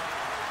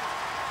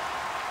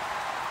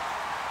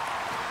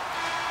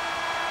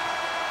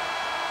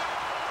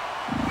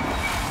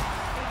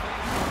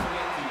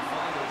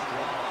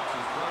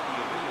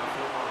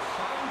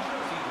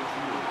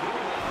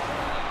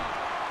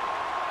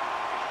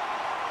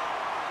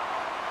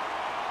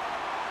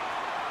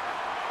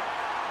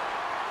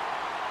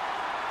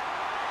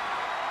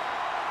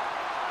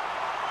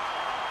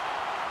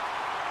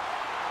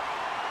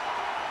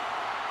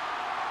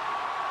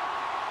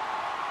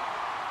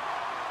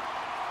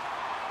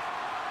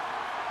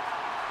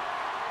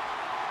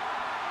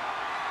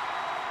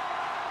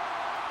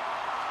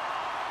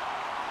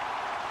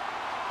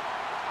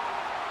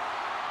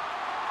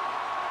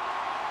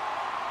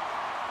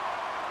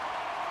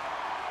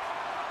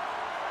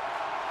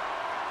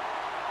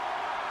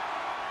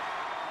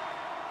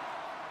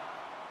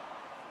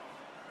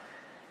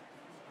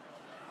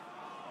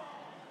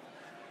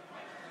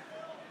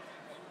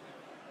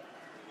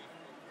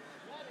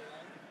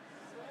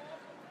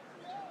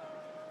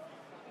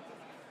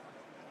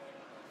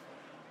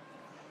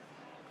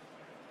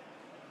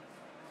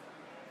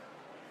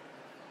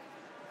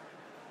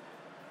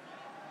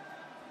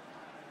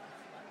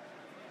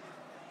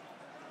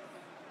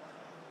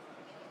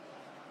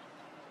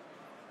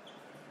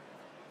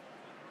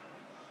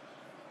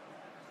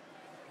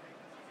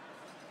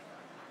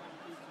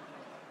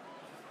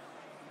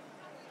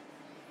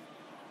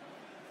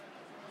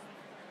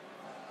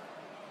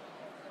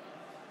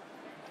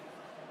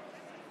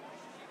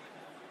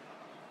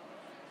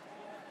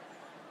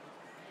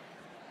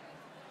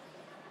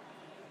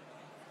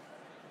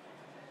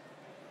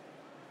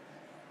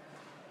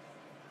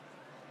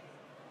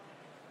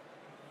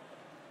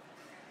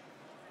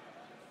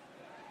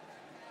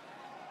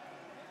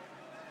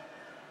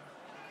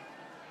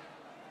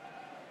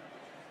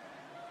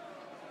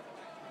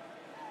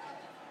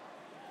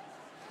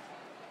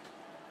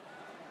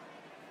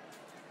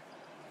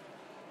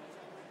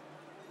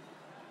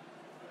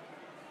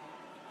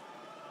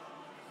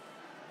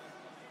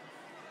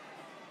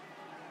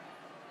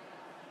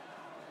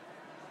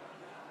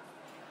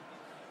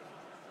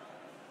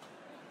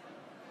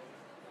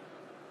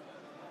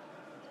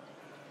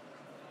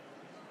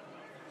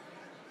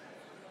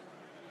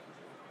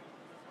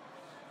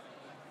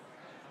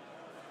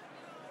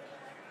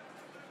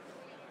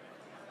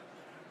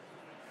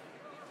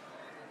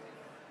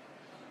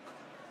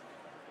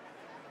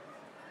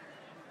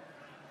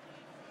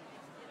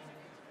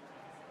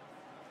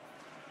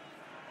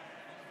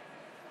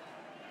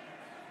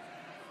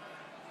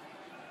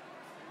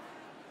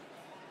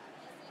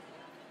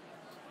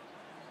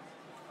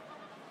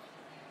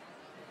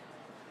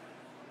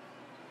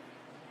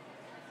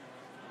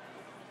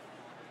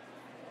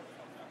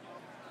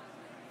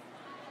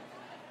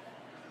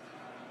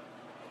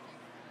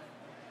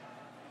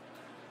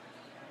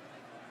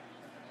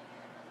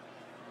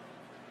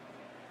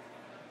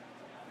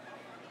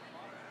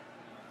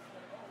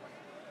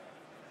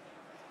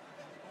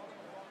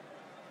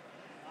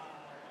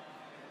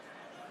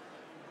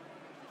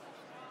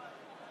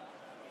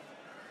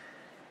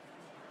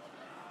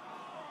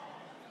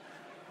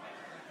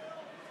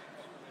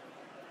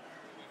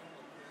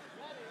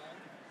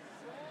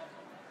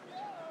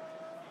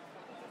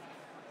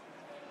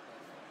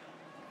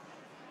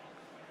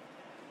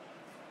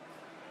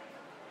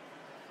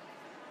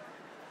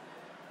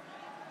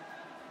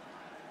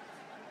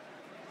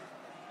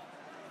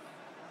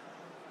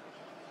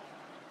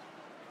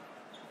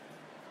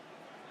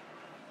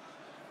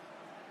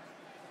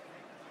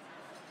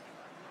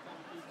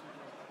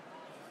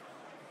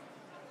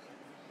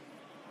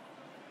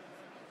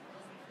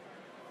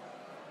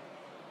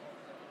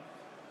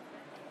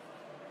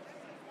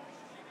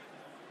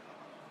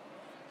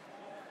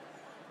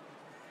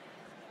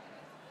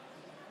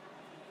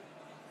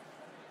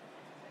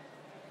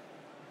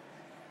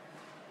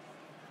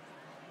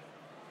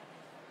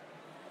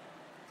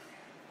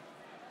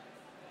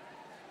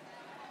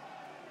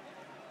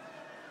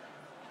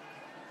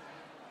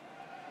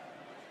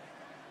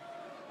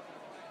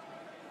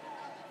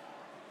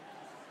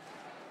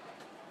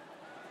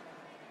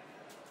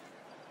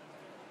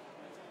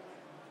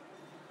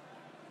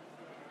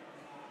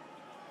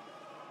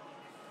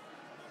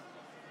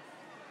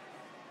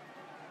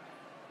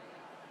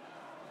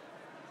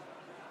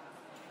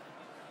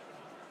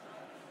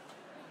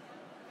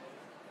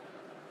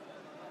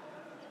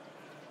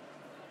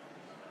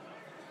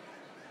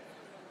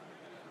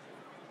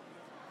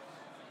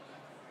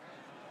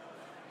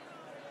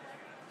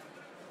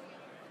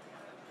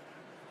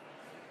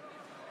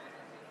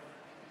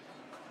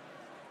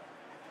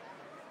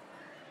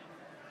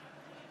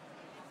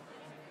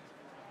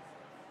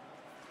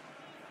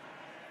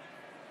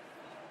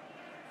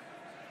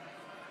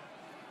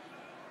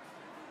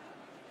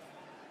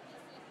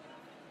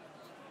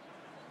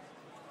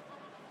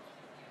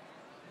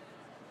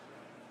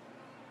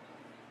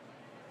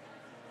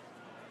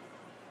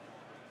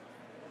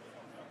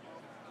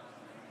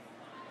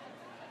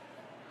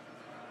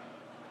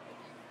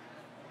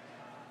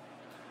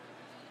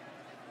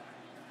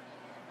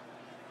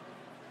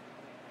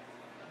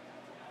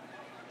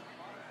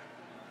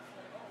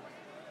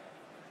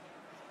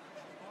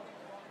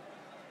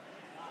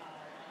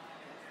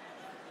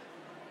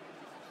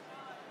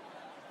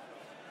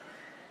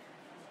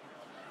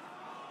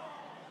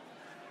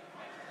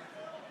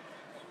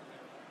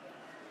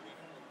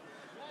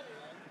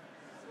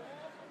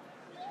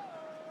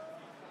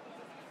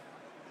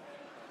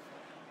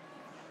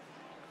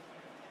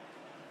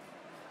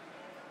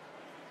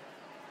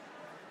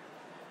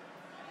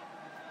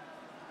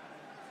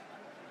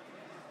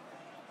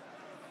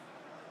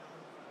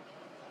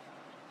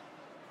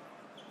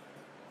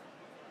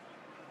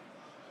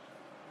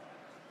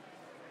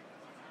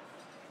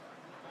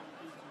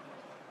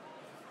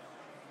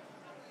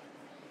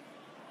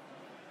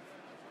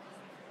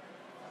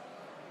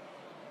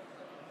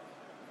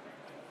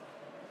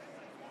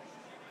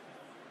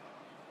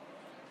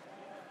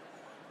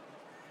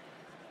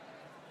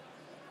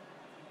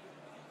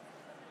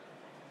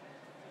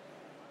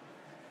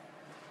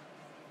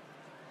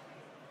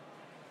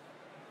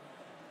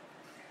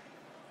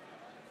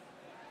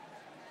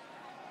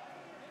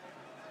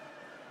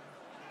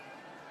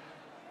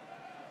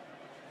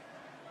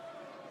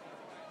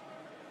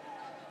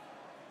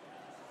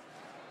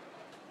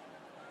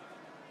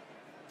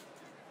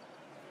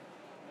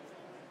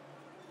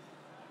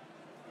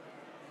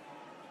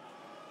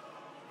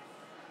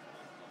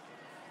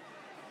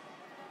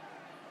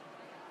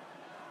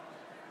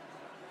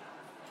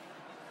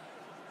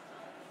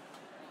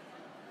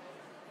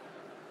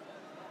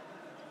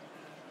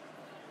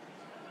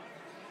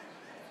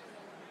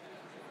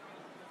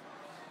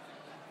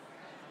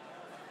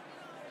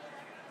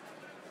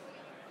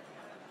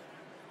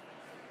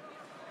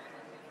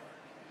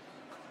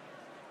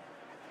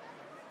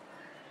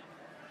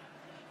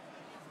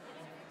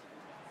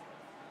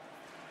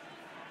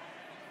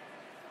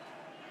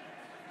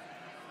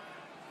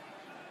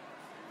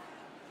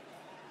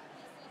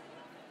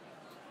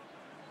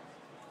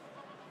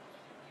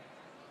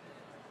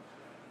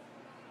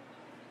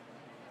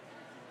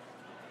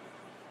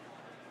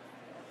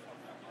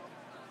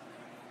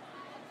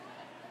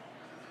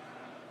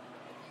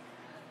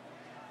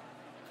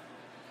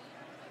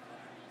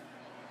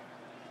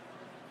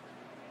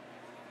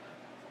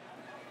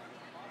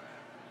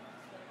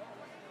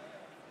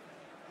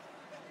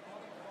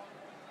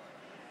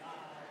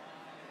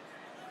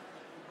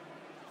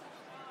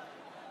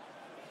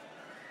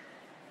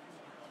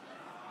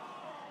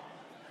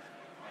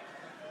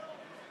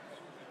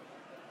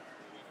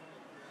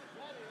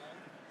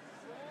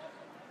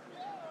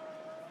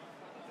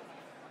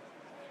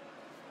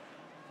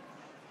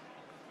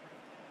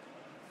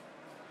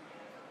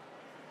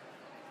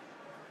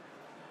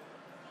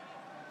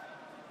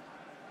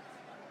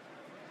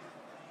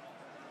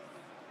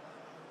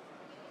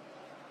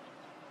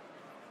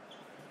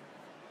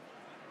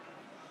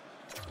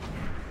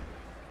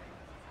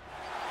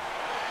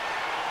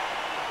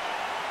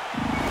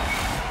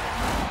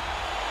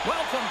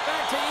 Welcome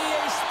back to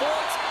EA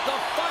Sports, the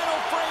final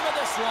frame of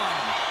this one.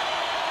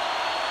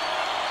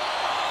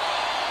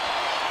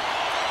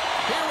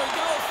 Here we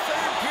go,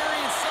 third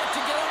period set to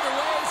get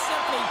underway.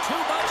 Simply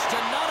too much to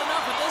not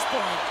enough at this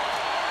point.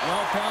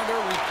 Well, Pounder,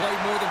 we've played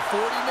more than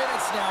 40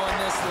 minutes now in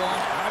this one.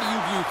 How do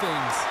you view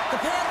things?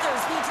 The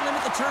Panthers need to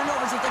limit the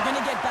turnovers if they're going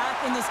to get back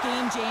in this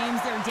game, James.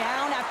 They're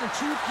down after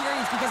 2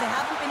 periods because they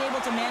haven't been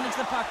able to manage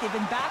the puck. They've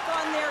been back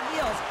on their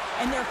heels,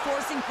 and they're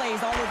forcing plays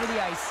all over the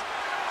ice.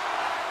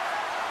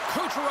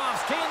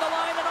 Kucherov's gained the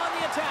line and on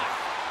the attack.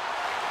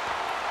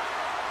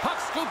 Puck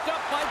scooped up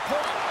by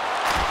Point.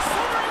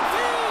 Centering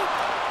feed!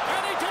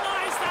 And he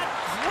denies that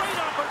great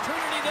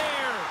opportunity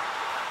there.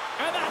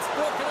 And that's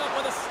broken up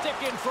with a stick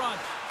in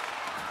front.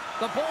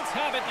 The Bolts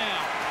have it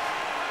now.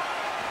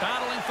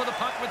 Battling for the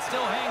puck, but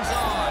still hangs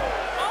on.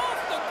 Off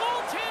the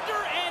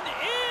goaltender and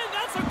in!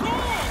 That's a goal!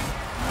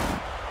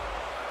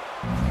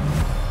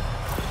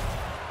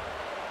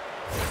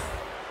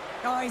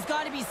 Oh, he's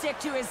got to be sick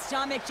to his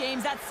stomach,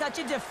 James. That's such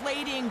a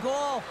deflating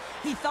goal.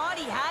 He thought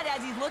he had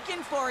as he's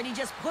looking for it. He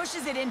just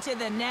pushes it into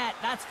the net.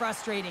 That's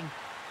frustrating.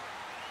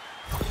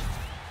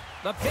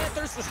 The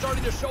Panthers are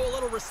starting to show a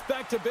little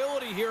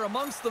respectability here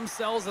amongst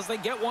themselves as they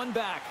get one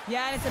back.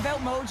 Yeah, and it's about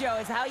mojo.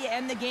 It's how you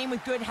end the game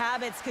with good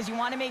habits because you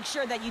want to make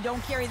sure that you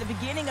don't carry the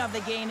beginning of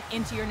the game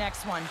into your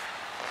next one.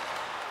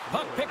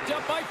 Puck picked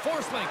up by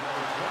Forsling.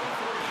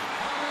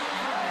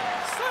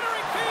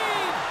 Centering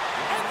feed!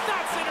 And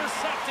that's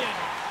intercepted.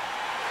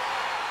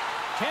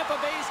 Tampa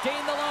Bay's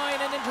gained the line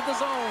and into the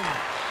zone.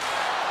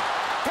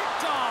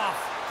 Picked off.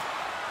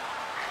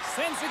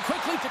 Sends it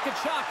quickly to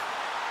Tkachuk.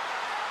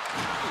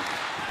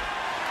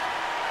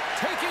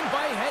 Taken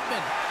by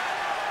Hedman.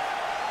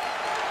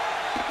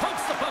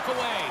 Pokes the puck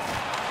away.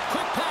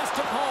 Quick pass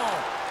to Paul.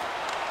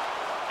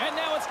 And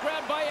now it's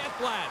grabbed by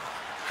Ekblad.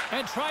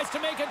 And tries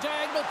to make a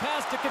diagonal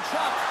pass to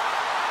Tkachuk.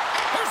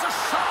 Here's a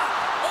shot.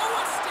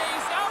 Oh, it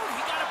stays out.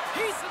 He got a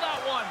piece of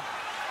that one.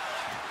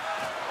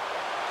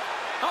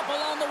 Up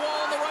along the wall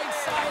on the right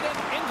side and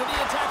into the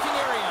attacking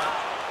area.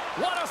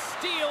 What a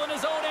steal in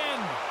his own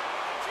end.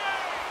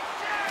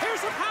 Here's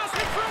a pass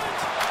in front.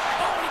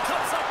 Oh, he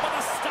comes up with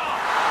a stop.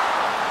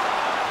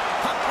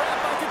 Puck grab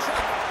by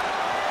Tkachuk.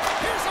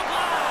 Here's a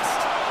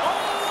blast.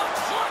 Oh, a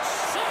clutch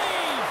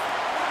save.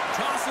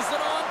 Tosses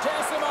it on to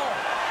Esimo.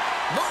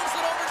 Moves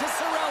it over to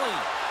Cirelli.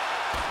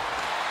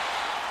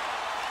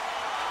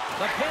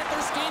 The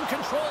Panthers gain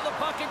control of the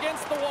puck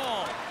against the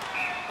wall.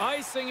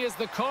 Icing is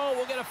the call.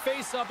 We'll get a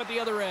face-up at the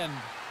other end.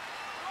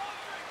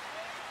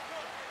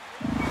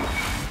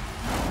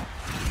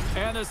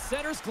 And the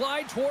centers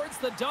glide towards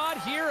the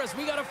dot here as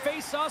we got a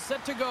face-off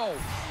set to go.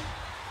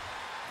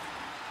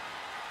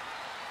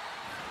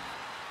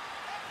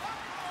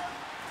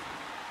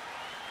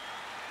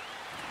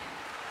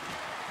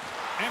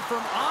 And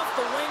from off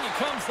the wing, he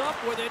comes up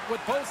with it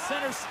with both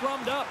centers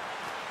scrummed up.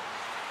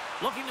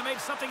 Looking to make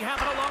something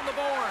happen along the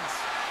boards.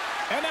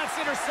 And that's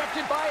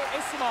intercepted by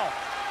Esimo.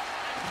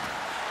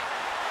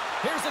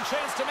 Here's a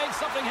chance to make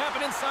something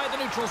happen inside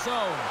the neutral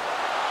zone.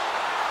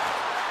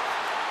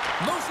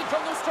 Moves it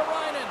from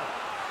Luosterainen.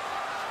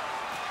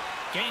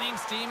 Gaining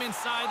steam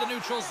inside the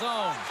neutral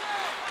zone.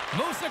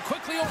 Moves it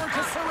quickly over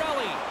to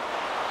Cirelli.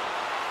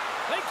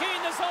 They gain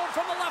the zone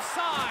from the left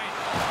side.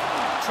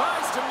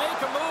 Tries to make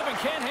a move and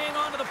can't hang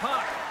on to the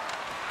puck.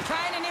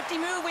 Trying a nifty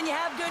move when you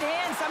have good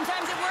hands.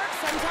 Sometimes it works,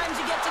 sometimes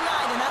you get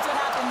denied, and that's what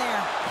happened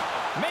there.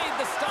 Made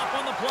the stop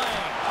on the play.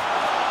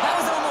 That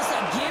was almost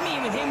a gimme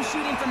with him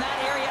shooting from that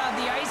area of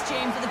the ice,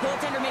 James, but the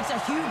goaltender makes a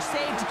huge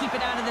save to keep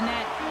it out of the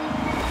net.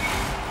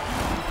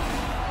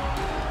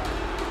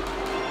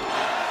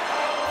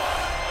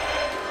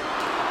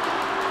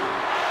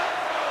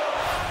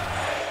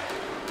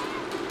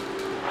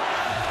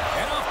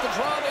 And off the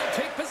draw, they'll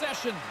take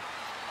possession.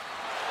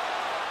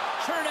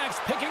 Chernak's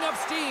picking up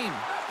steam.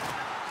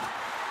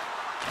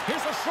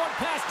 Here's a short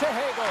pass to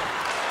Hagel.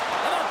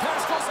 And that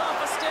pass goes off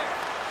a stick.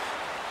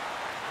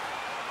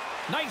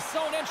 Nice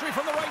zone entry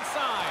from the right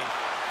side.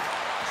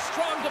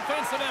 Strong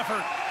defensive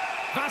effort.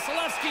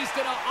 Vasilevsky's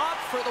going to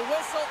opt for the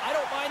whistle. I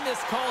don't mind this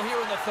call here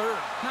in the third.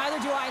 Neither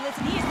do I.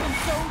 Listen, he has been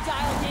so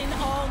dialed in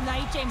all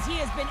night, James. He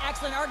has been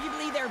excellent,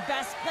 arguably their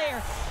best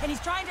player. And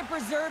he's trying to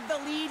preserve the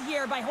lead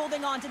here by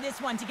holding on to this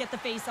one to get the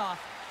face-off.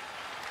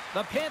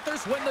 The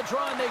Panthers win the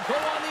draw, and they go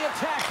on the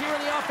attack here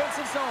in the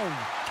offensive zone.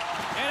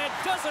 And it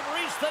doesn't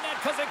reach the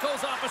net because it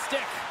goes off a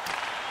stick.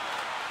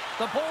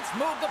 The Bolts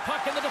move the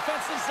puck in the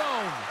defensive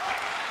zone.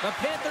 The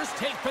Panthers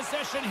take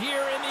possession here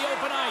in the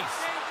open ice.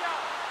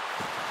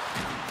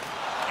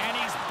 And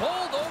he's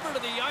bowled over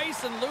to the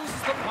ice and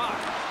loses the puck.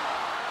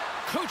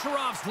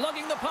 Kucherov's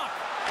lugging the puck.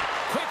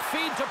 Quick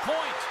feed to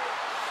Point.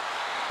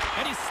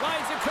 And he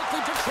slides it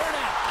quickly to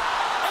Chernak.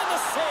 And the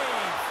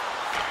save.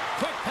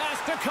 Quick pass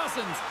to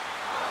Cousins.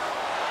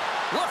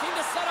 Looking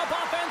to set up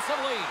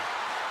offensively.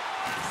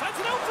 Sends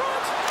it out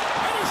front.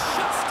 And he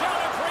shuts down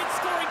a great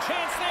scoring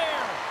chance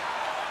there.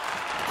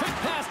 Quick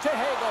pass to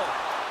Hagel.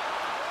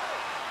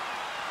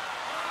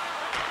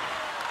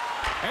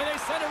 And they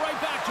send it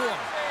right back to him.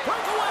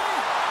 Breakaway.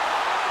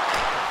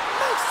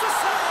 Makes the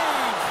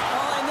save.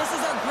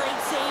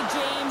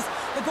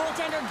 The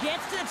goaltender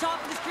gets to the top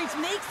of the crease,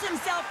 makes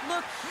himself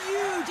look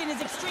huge, and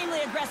is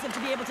extremely aggressive to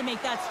be able to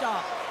make that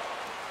stop.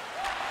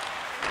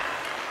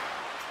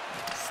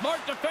 Smart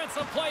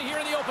defensive play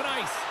here in the open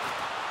ice.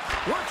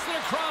 Works it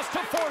across to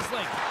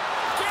Forsling.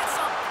 Gets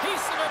a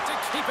piece of it to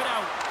keep it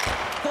out.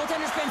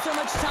 Goaltender spends so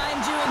much time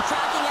doing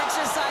tracking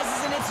exercises,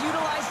 and it's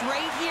utilized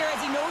right here as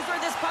he knows where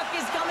this puck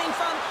is coming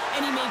from,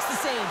 and he makes the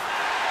save.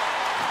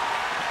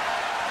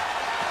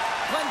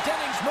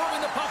 Glendening's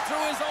moving the puck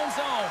through his own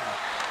zone.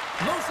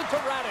 Moves it to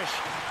Radish.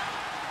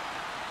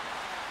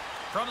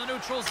 From the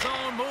neutral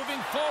zone, moving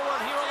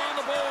forward here along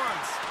the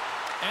boards.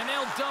 And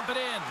they'll dump it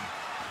in.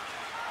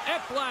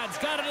 Ekblad's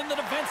got it in the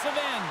defensive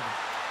end.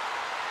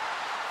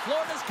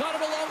 Florida's got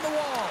it along the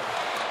wall.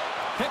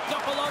 Picked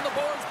up along the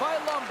boards by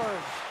Lumberg.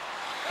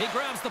 He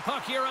grabs the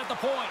puck here at the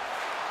point.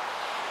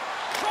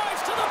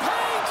 Drives to the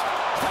paint.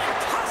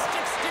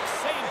 Fantastic stick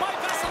save by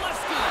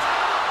Vasilevsky.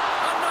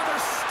 Another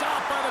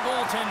stop by the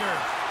goaltender.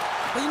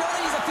 Well, you know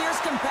that he's a fierce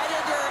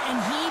competitor, and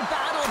he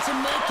battled to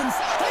make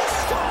They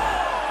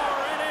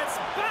score, and it's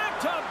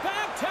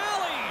back-to-back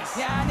tallies.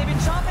 Yeah, and they've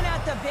been chomping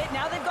at the bit.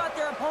 Now they've got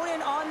their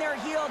opponent on their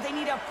heels. They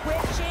need a quick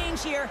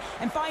change here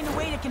and find a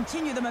way to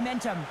continue the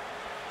momentum.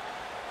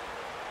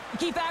 The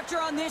key factor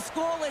on this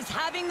goal is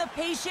having the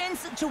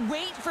patience to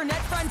wait for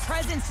net front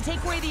presence to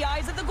take away the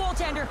eyes of the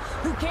goaltender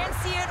who can't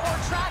see it or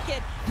track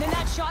it. Then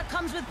that shot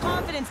comes with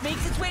confidence,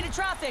 makes its way to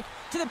traffic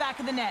to the back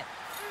of the net.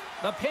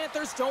 The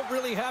Panthers don't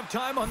really have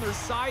time on their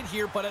side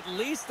here, but at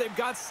least they've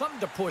got something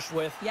to push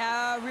with.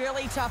 Yeah,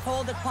 really tough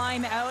hole to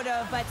climb out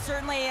of, but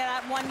certainly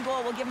that one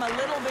goal will give them a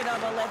little bit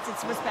of a lift.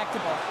 It's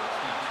respectable.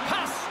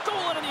 Pass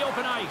stolen in the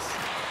open ice.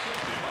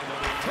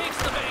 Takes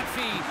the bank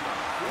feed,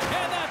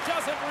 and that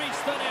doesn't reach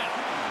the net.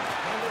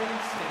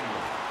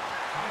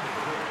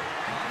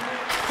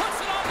 Puts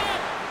it on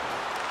net.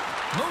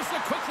 Moves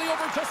it quickly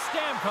over to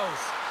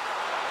Stamkos.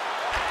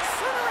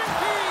 Centering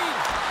feed,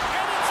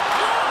 and it's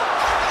blocked.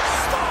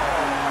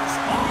 Scores!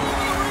 All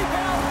over the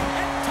rebound,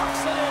 and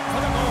tucks it in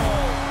for the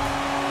goal.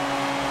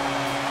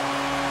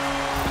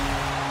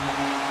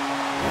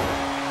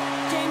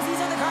 James,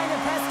 these are the kind of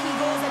pesky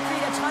goals that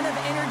create a ton of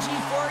energy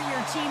for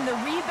your team. The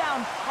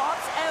rebound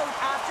pops out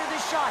after the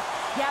shot.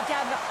 You have to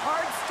have a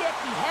hard stick,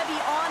 be heavy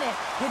on it,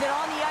 with it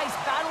on the ice,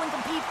 battle and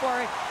compete for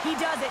it. He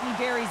does it, and he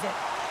buries it.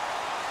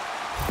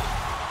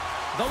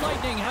 The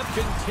Lightning have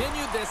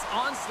continued this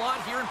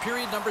onslaught here in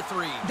period number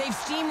 3. They've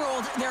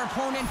steamrolled their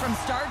opponent from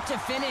start to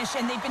finish,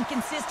 and they've been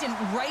consistent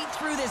right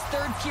through this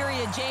third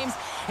period, James.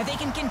 If they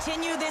can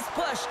continue this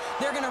push,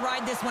 they're going to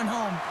ride this one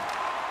home.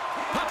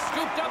 Puck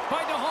scooped up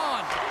by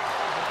DeHaan.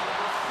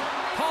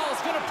 Paul's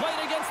going to play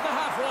it against the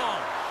half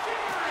wall.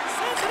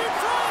 Sends it in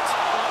front,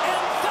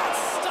 and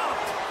that's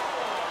stopped.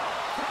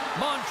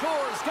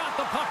 Montour's got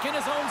the puck in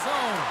his own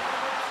zone.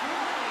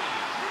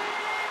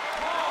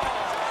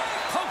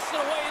 Pokes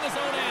it away in his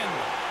own end.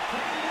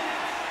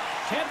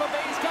 Tampa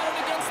Bay's got it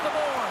against the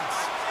boards.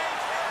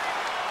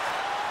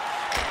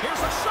 Here's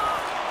a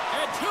shot,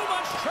 and too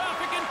much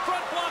traffic in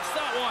front blocks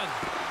that one.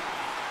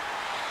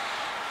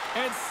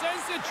 And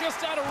sends it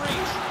just out of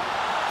reach.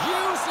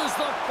 Uses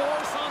the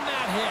force on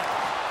that hit.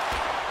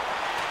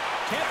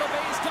 Tampa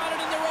Bay's got it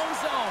in their own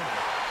zone.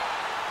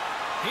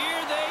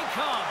 Here they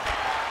come.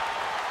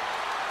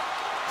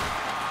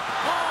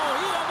 Oh,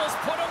 he almost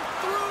put him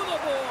through the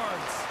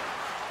boards.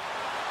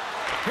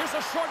 Here's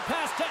a short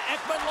pass to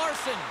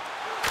Ekman-Larsson.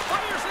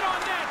 Fires it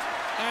on net.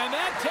 And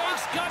that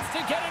takes guts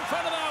to get in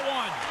front of that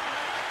one.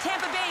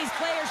 Tampa Bay's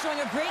players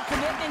showing a great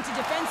commitment to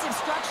defensive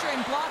structure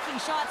and blocking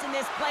shots in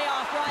this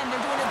playoff run.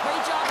 They're doing a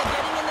great job of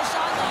getting in the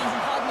shot lanes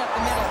and clogging up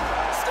the middle.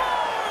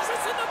 Scores!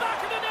 It's in the back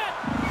of the net.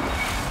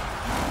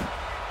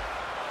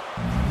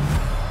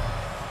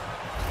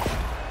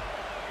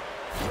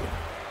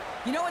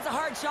 You know it's a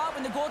hard shot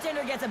when the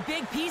goaltender gets a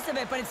big piece of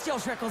it, but it still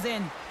trickles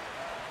in.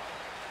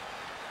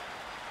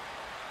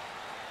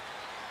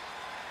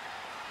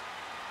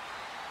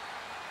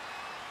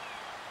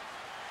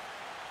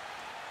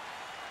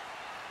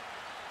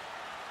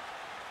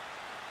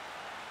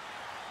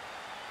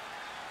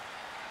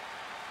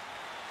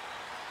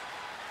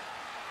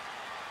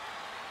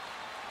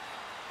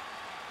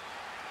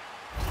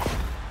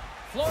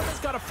 Florida's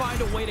got to find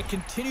a way to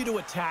continue to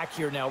attack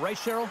here now, right,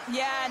 Cheryl?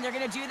 Yeah, and they're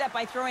going to do that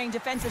by throwing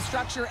defensive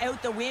structure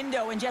out the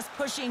window and just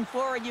pushing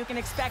forward. You can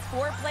expect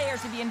 4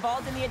 players to be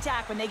involved in the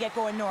attack when they get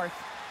going north.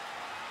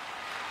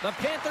 The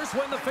Panthers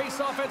win the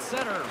faceoff at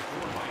center.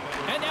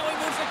 And now he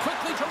moves it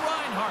quickly to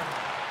Reinhart.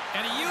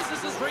 And he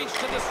uses his reach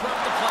to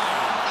disrupt the play.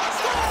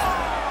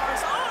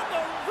 Scores on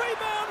the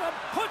rebound and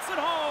puts it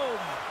home.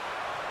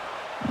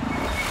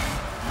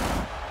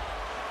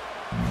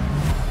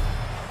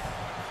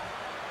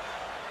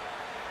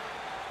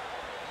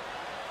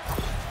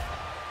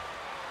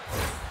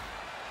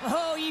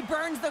 Oh, he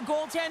burns the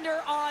goaltender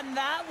on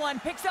that one.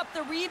 Picks up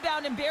the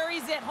rebound and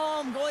buries it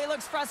home. Goalie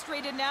looks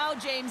frustrated now.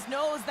 James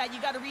knows that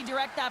you got to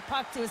redirect that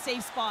puck to a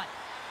safe spot.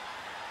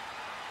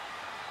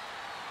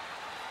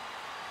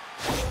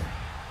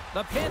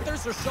 The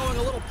Panthers are showing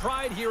a little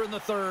pride here in the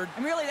third.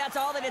 And really, that's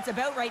all that it's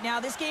about right now.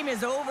 This game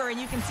is over, and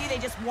you can see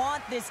they just want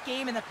this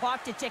game and the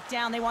clock to tick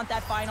down. They want that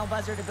final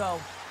buzzer to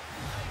go.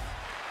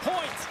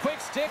 Points.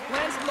 Quick stick.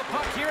 Lands from the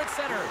puck here at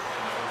center.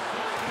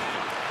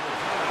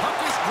 Puck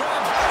is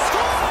grabbed.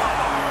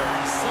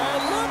 Scores!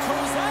 And look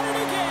who's at it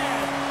again.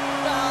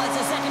 Well, it's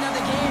the second of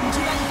the game.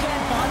 Too bad you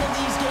can't bottle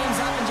these games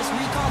up and just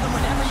recall them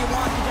whenever you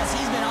want because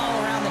he's been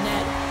all around the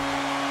net.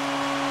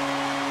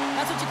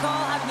 That's what you call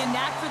having a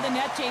knack for the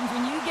net, James.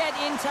 When you get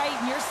in tight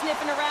and you're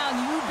sniffing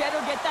around, you better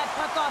get that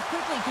puck off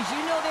quickly because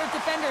you know there's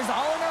defenders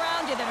all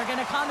around you that are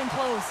going to come and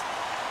close.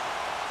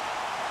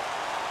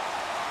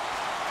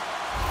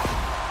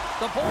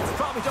 The Bolts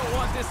probably don't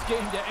want this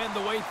game to end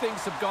the way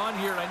things have gone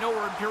here. And I know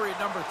we're in period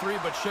number 3,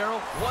 but Cheryl,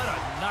 what a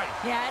night.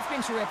 Yeah, it's been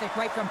terrific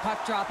right from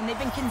puck drop, and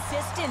they've been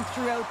consistent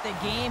throughout the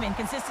game, and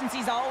consistency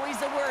is always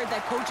the word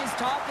that coaches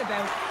talk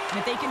about. And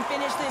if they can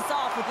finish this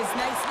off with this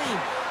nice lead,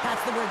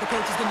 that's the word the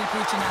coach is going to be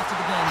preaching after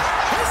the game.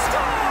 He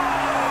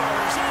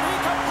scores! And he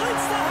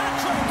completes the hat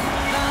trick!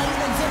 Well, he's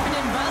been zipping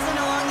and buzzing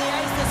along the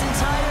ice this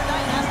entire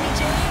night, hasn't he,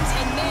 James?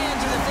 And man,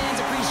 do the fans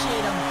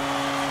appreciate him.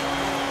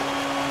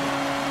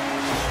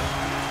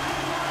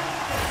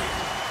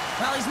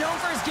 Well, he's known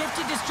for his gift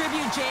to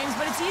distribute, James,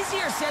 but it's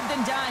easier said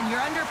than done.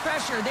 You're under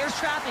pressure, there's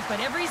traffic, but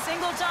every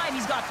single time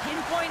he's got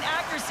pinpoint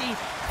accuracy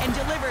and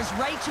delivers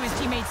right to his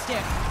teammate's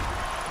stick.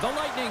 The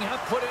Lightning have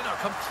put in a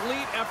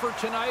complete effort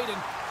tonight, and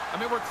I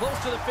mean, we're close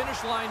to the finish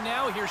line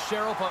now here,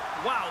 Cheryl, but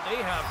wow, they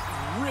have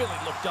really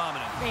looked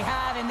dominant. They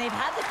have, and they've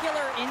had the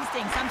killer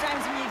instinct. Sometimes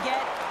when you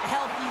get a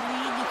healthy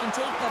lead, you can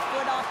take the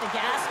foot off the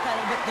gas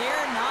pedal, but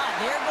they're not.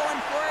 They're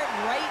going for it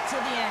right to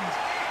the end.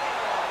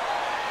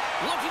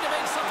 Looking to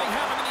make something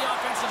happen in the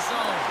offensive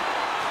zone.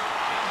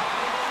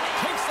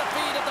 Takes the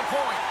feed at the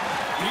point.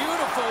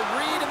 Beautiful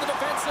read in the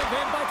defensive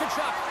end by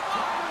Tkachuk.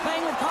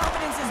 Playing with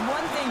confidence is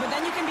one thing, but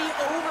then you can be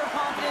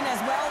overconfident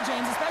as well,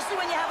 James, especially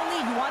when you have a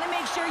lead. You want to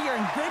make sure you're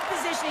in good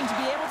positioning to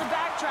be able to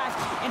backtrack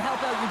and help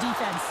out your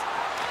defense.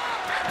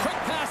 Quick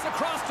pass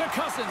across to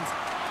Cousins.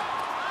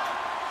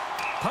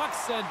 Puck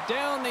sent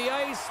down the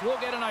ice.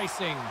 We'll get an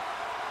icing.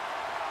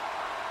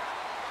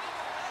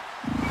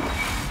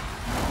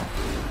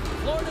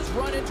 Florida's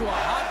run into a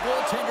hot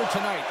goaltender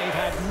tonight. They've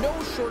had no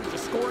shortage of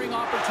scoring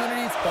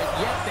opportunities, but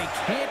yet they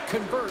can't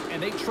convert,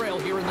 and they trail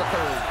here in the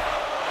third.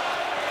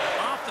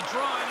 Off the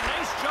draw, and a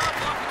nice job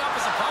locking up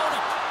his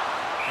opponent.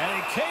 And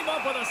he came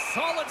up with a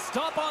solid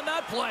stop on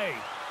that play.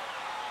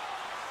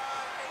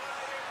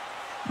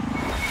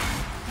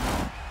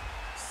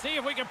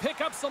 See if we can pick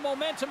up some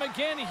momentum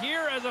again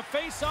here as a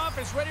face-off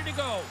is ready to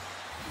go.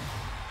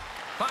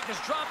 Puck is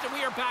dropped, and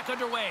we are back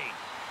underway.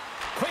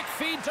 Quick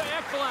feed to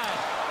Ekblad.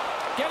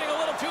 Getting a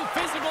little too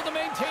physical to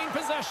maintain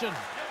possession.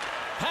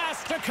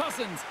 Pass to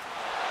Cousins.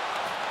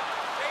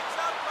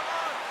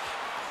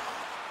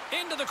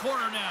 Into the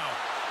corner now.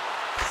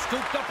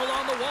 Scooped up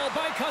along the wall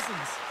by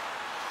Cousins.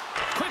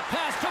 Quick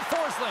pass to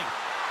Forsling.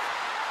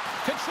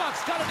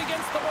 Tkachuk's got it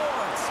against the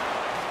boards.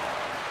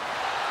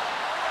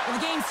 Well,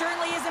 the game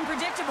certainly isn't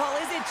predictable,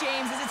 is it,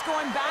 James? As it's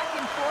going back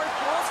and forth,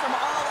 goals from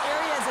all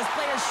areas as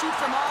players shoot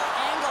from all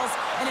angles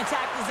and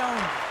attack the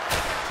zone.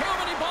 Too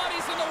many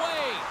bodies in the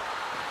way.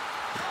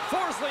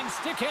 Forsling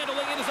stick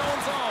handling in his own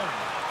zone.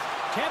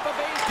 Tampa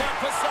Bay's got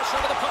possession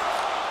of the puck.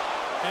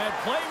 And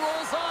play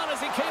rolls on as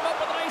he came up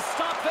with a nice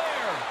stop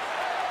there.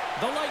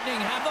 The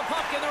Lightning have the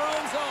puck in their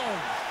own zone.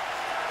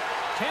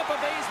 Tampa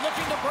Bay's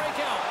looking to break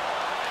out.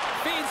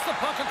 Feeds the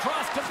puck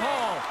across to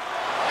Paul.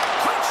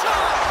 Quick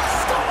shot!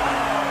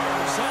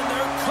 Scores! And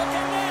they're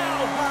cooking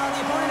now. Well,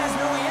 the opponent has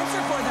no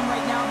answer for them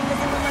right now because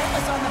they're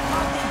relentless on the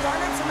puck. They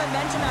garnered some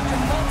momentum after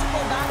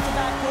multiple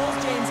back-to-back goals,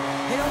 James.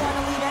 They don't want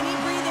to leave any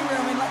breathing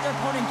room and let their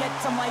opponent get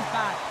some life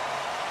back.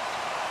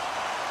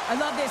 I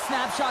love this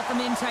snapshot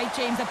from in tight,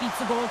 James, that beats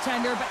the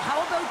goaltender, but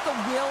how about the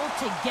will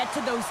to get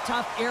to those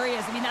tough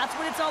areas? I mean, that's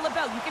what it's all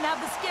about. You can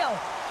have the skill,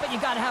 but you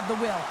got to have the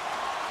will.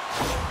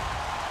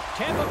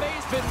 Tampa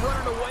Bay's been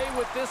running away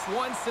with this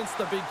one since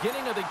the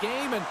beginning of the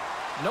game, and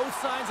no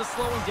signs of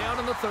slowing down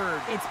in the third.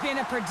 It's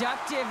been a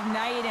productive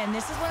night, and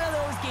this is one of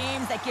those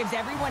games that gives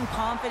everyone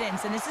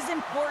confidence, and this is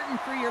important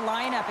for your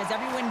lineup as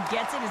everyone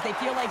gets it, as they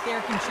feel like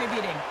they're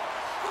contributing.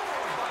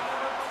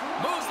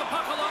 Moves the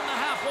puck along the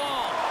half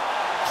wall.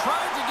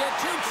 Tried to get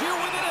 2-2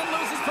 with it and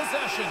loses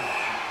possession.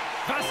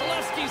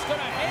 Vasilevsky's going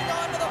to hang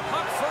on to the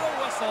puck for a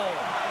whistle.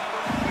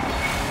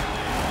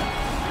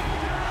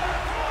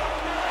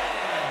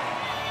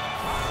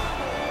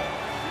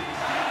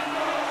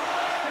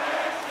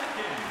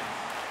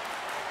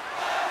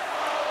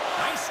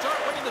 Nice start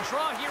winning the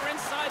draw here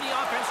inside the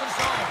offensive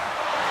zone.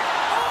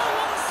 Oh,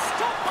 what a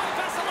stop by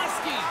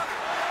Vasilevsky.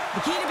 The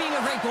key to being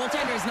a great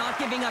goaltender is not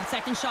giving up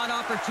second shot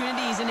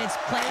opportunities, and it's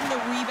playing the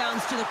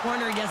rebounds to the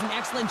corner. He does an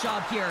excellent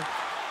job here.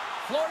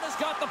 Florida's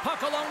got the puck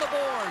along the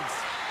boards.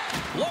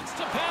 Looks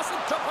to pass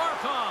it to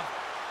Barkov.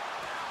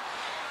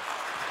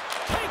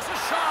 Takes a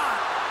shot.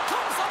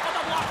 Comes up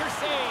with a blocker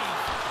save.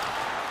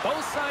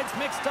 Both sides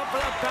mixed up for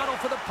that battle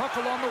for the puck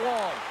along the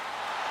wall.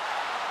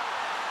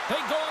 They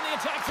go on the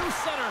attack through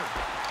center.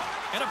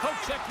 And a poke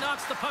check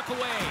knocks the puck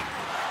away.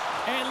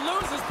 And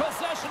loses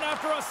possession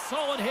after a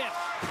solid hit.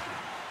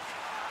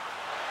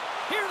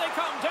 Here they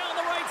come down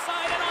the right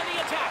side and on the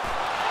attack.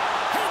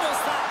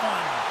 Handles that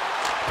one.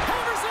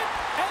 Hammers it,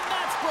 and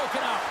that's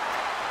broken up.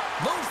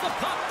 Moves the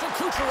puck to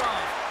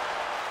Kucherov.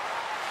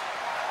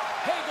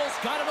 Hagel's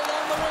got it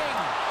along the wing.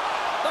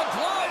 The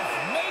glove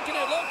making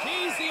it look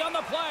easy on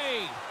the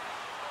play.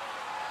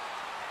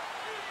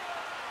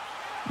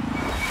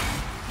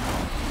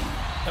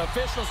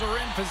 Officials are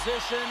in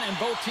position, and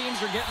both teams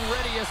are getting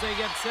ready as they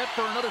get set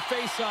for another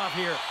face-off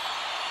here.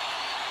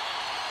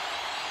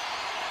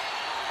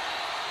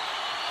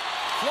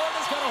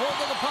 Florida's got a hold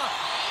of the puck.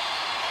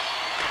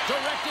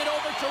 Directed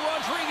over to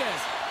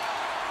Rodriguez.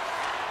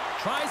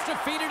 Tries to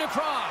feed it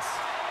across.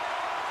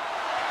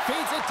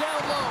 Feeds it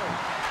down low.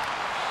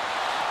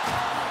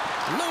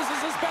 Loses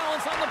his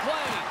balance on the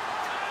play.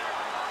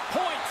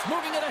 Points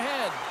moving it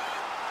ahead.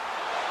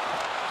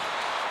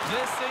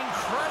 This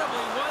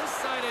incredibly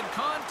one-sided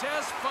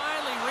contest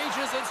finally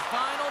reaches its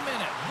final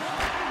minute.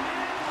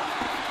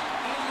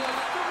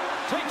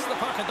 Takes the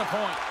puck at the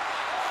point.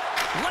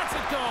 Lets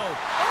it go.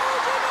 Oh,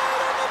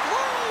 denied on the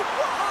play!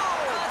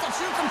 Wow! That's a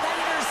true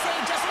competitor's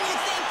save. Just when you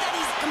think that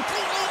he's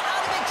completely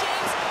out of it,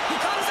 James, he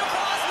comes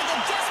across with a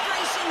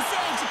desperation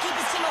save to keep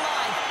his team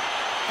alive.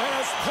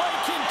 As play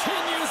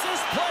continues,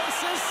 this place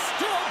is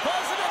still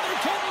buzzing, and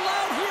they're getting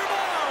loud here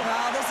now.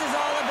 Wow, this is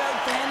all about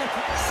fan.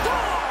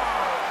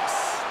 Scores!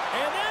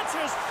 And that's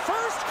his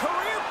first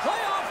career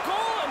playoff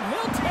goal, and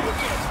he'll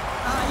take it.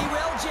 He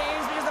will,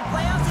 James, because the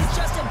playoffs is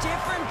just a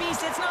different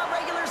beast. It's not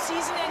regular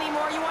season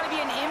anymore. You want to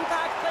be an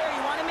impact player.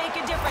 You want to make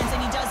a difference,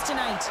 and he does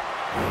tonight.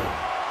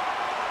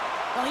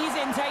 Well, he's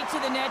in tight to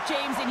the net,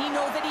 James, and he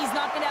knows that he's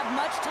not going to have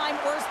much time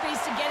or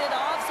space to get it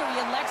off, so he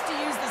elects to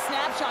use the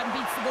snapshot and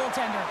beats the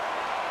goaltender.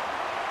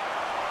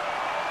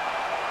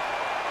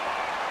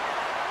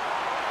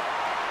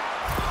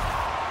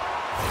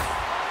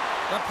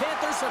 The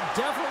Panthers have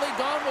definitely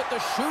gone with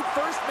the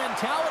shoot-first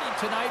mentality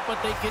tonight, but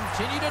they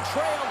continue to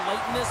trail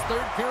late in this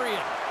third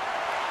period.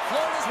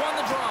 Florida's won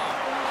the draw.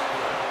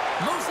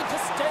 Moves it to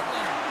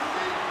Stanley.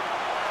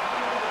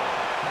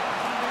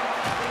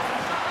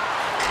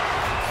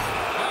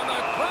 And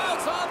the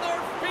crowd's on their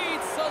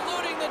feet,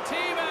 saluting the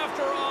team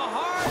after a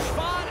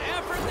hard-fought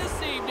effort this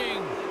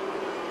evening.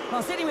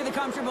 Well, sitting with a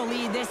comfortable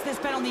lead, this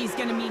penalty is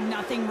going to mean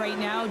nothing right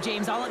now,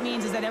 James. All it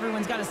means is that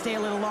everyone's got to stay a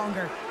little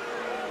longer.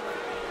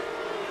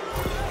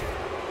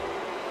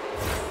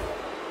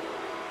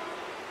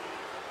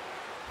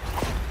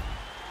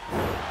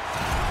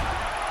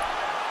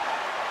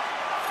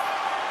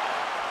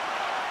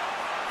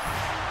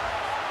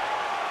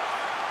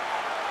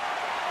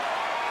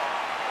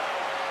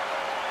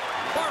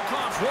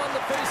 Won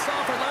the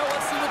face-off, and now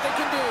let's see what they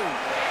can do.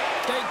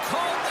 They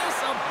called this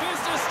a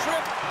business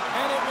trip,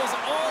 and it was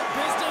all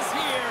business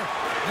here.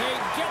 They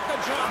get the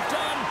job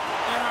done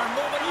and are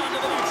moving on to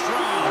the next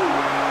round.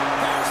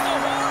 There's the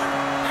horn,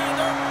 and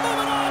they're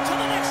moving on to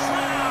the next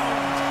round.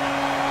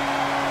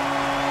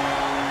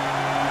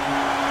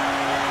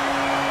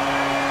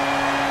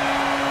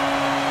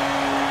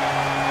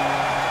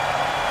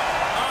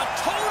 A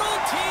total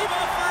team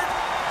effort,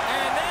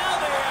 and now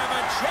they have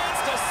a chance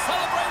to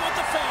celebrate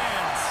with the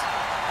fans.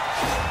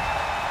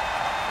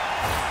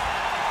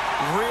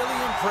 Really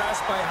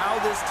impressed by how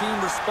this team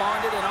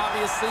responded, and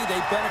obviously they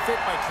benefit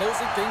by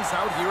closing things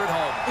out here at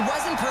home. It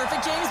wasn't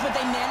perfect, James, but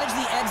they managed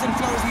the ebbs and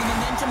flows and the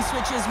momentum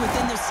switches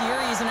within the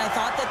series, and I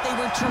thought that they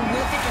were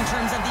terrific in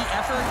terms of the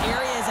effort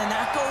areas, and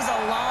that goes a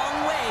long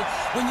way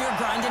when you're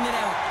grinding it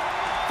out.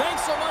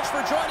 Thanks so much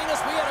for joining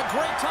us. We had a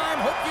great time.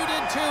 Hope you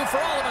did too.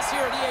 For all of us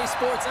here at EA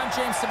Sports, I'm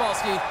James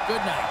Cebulski.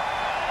 Good night.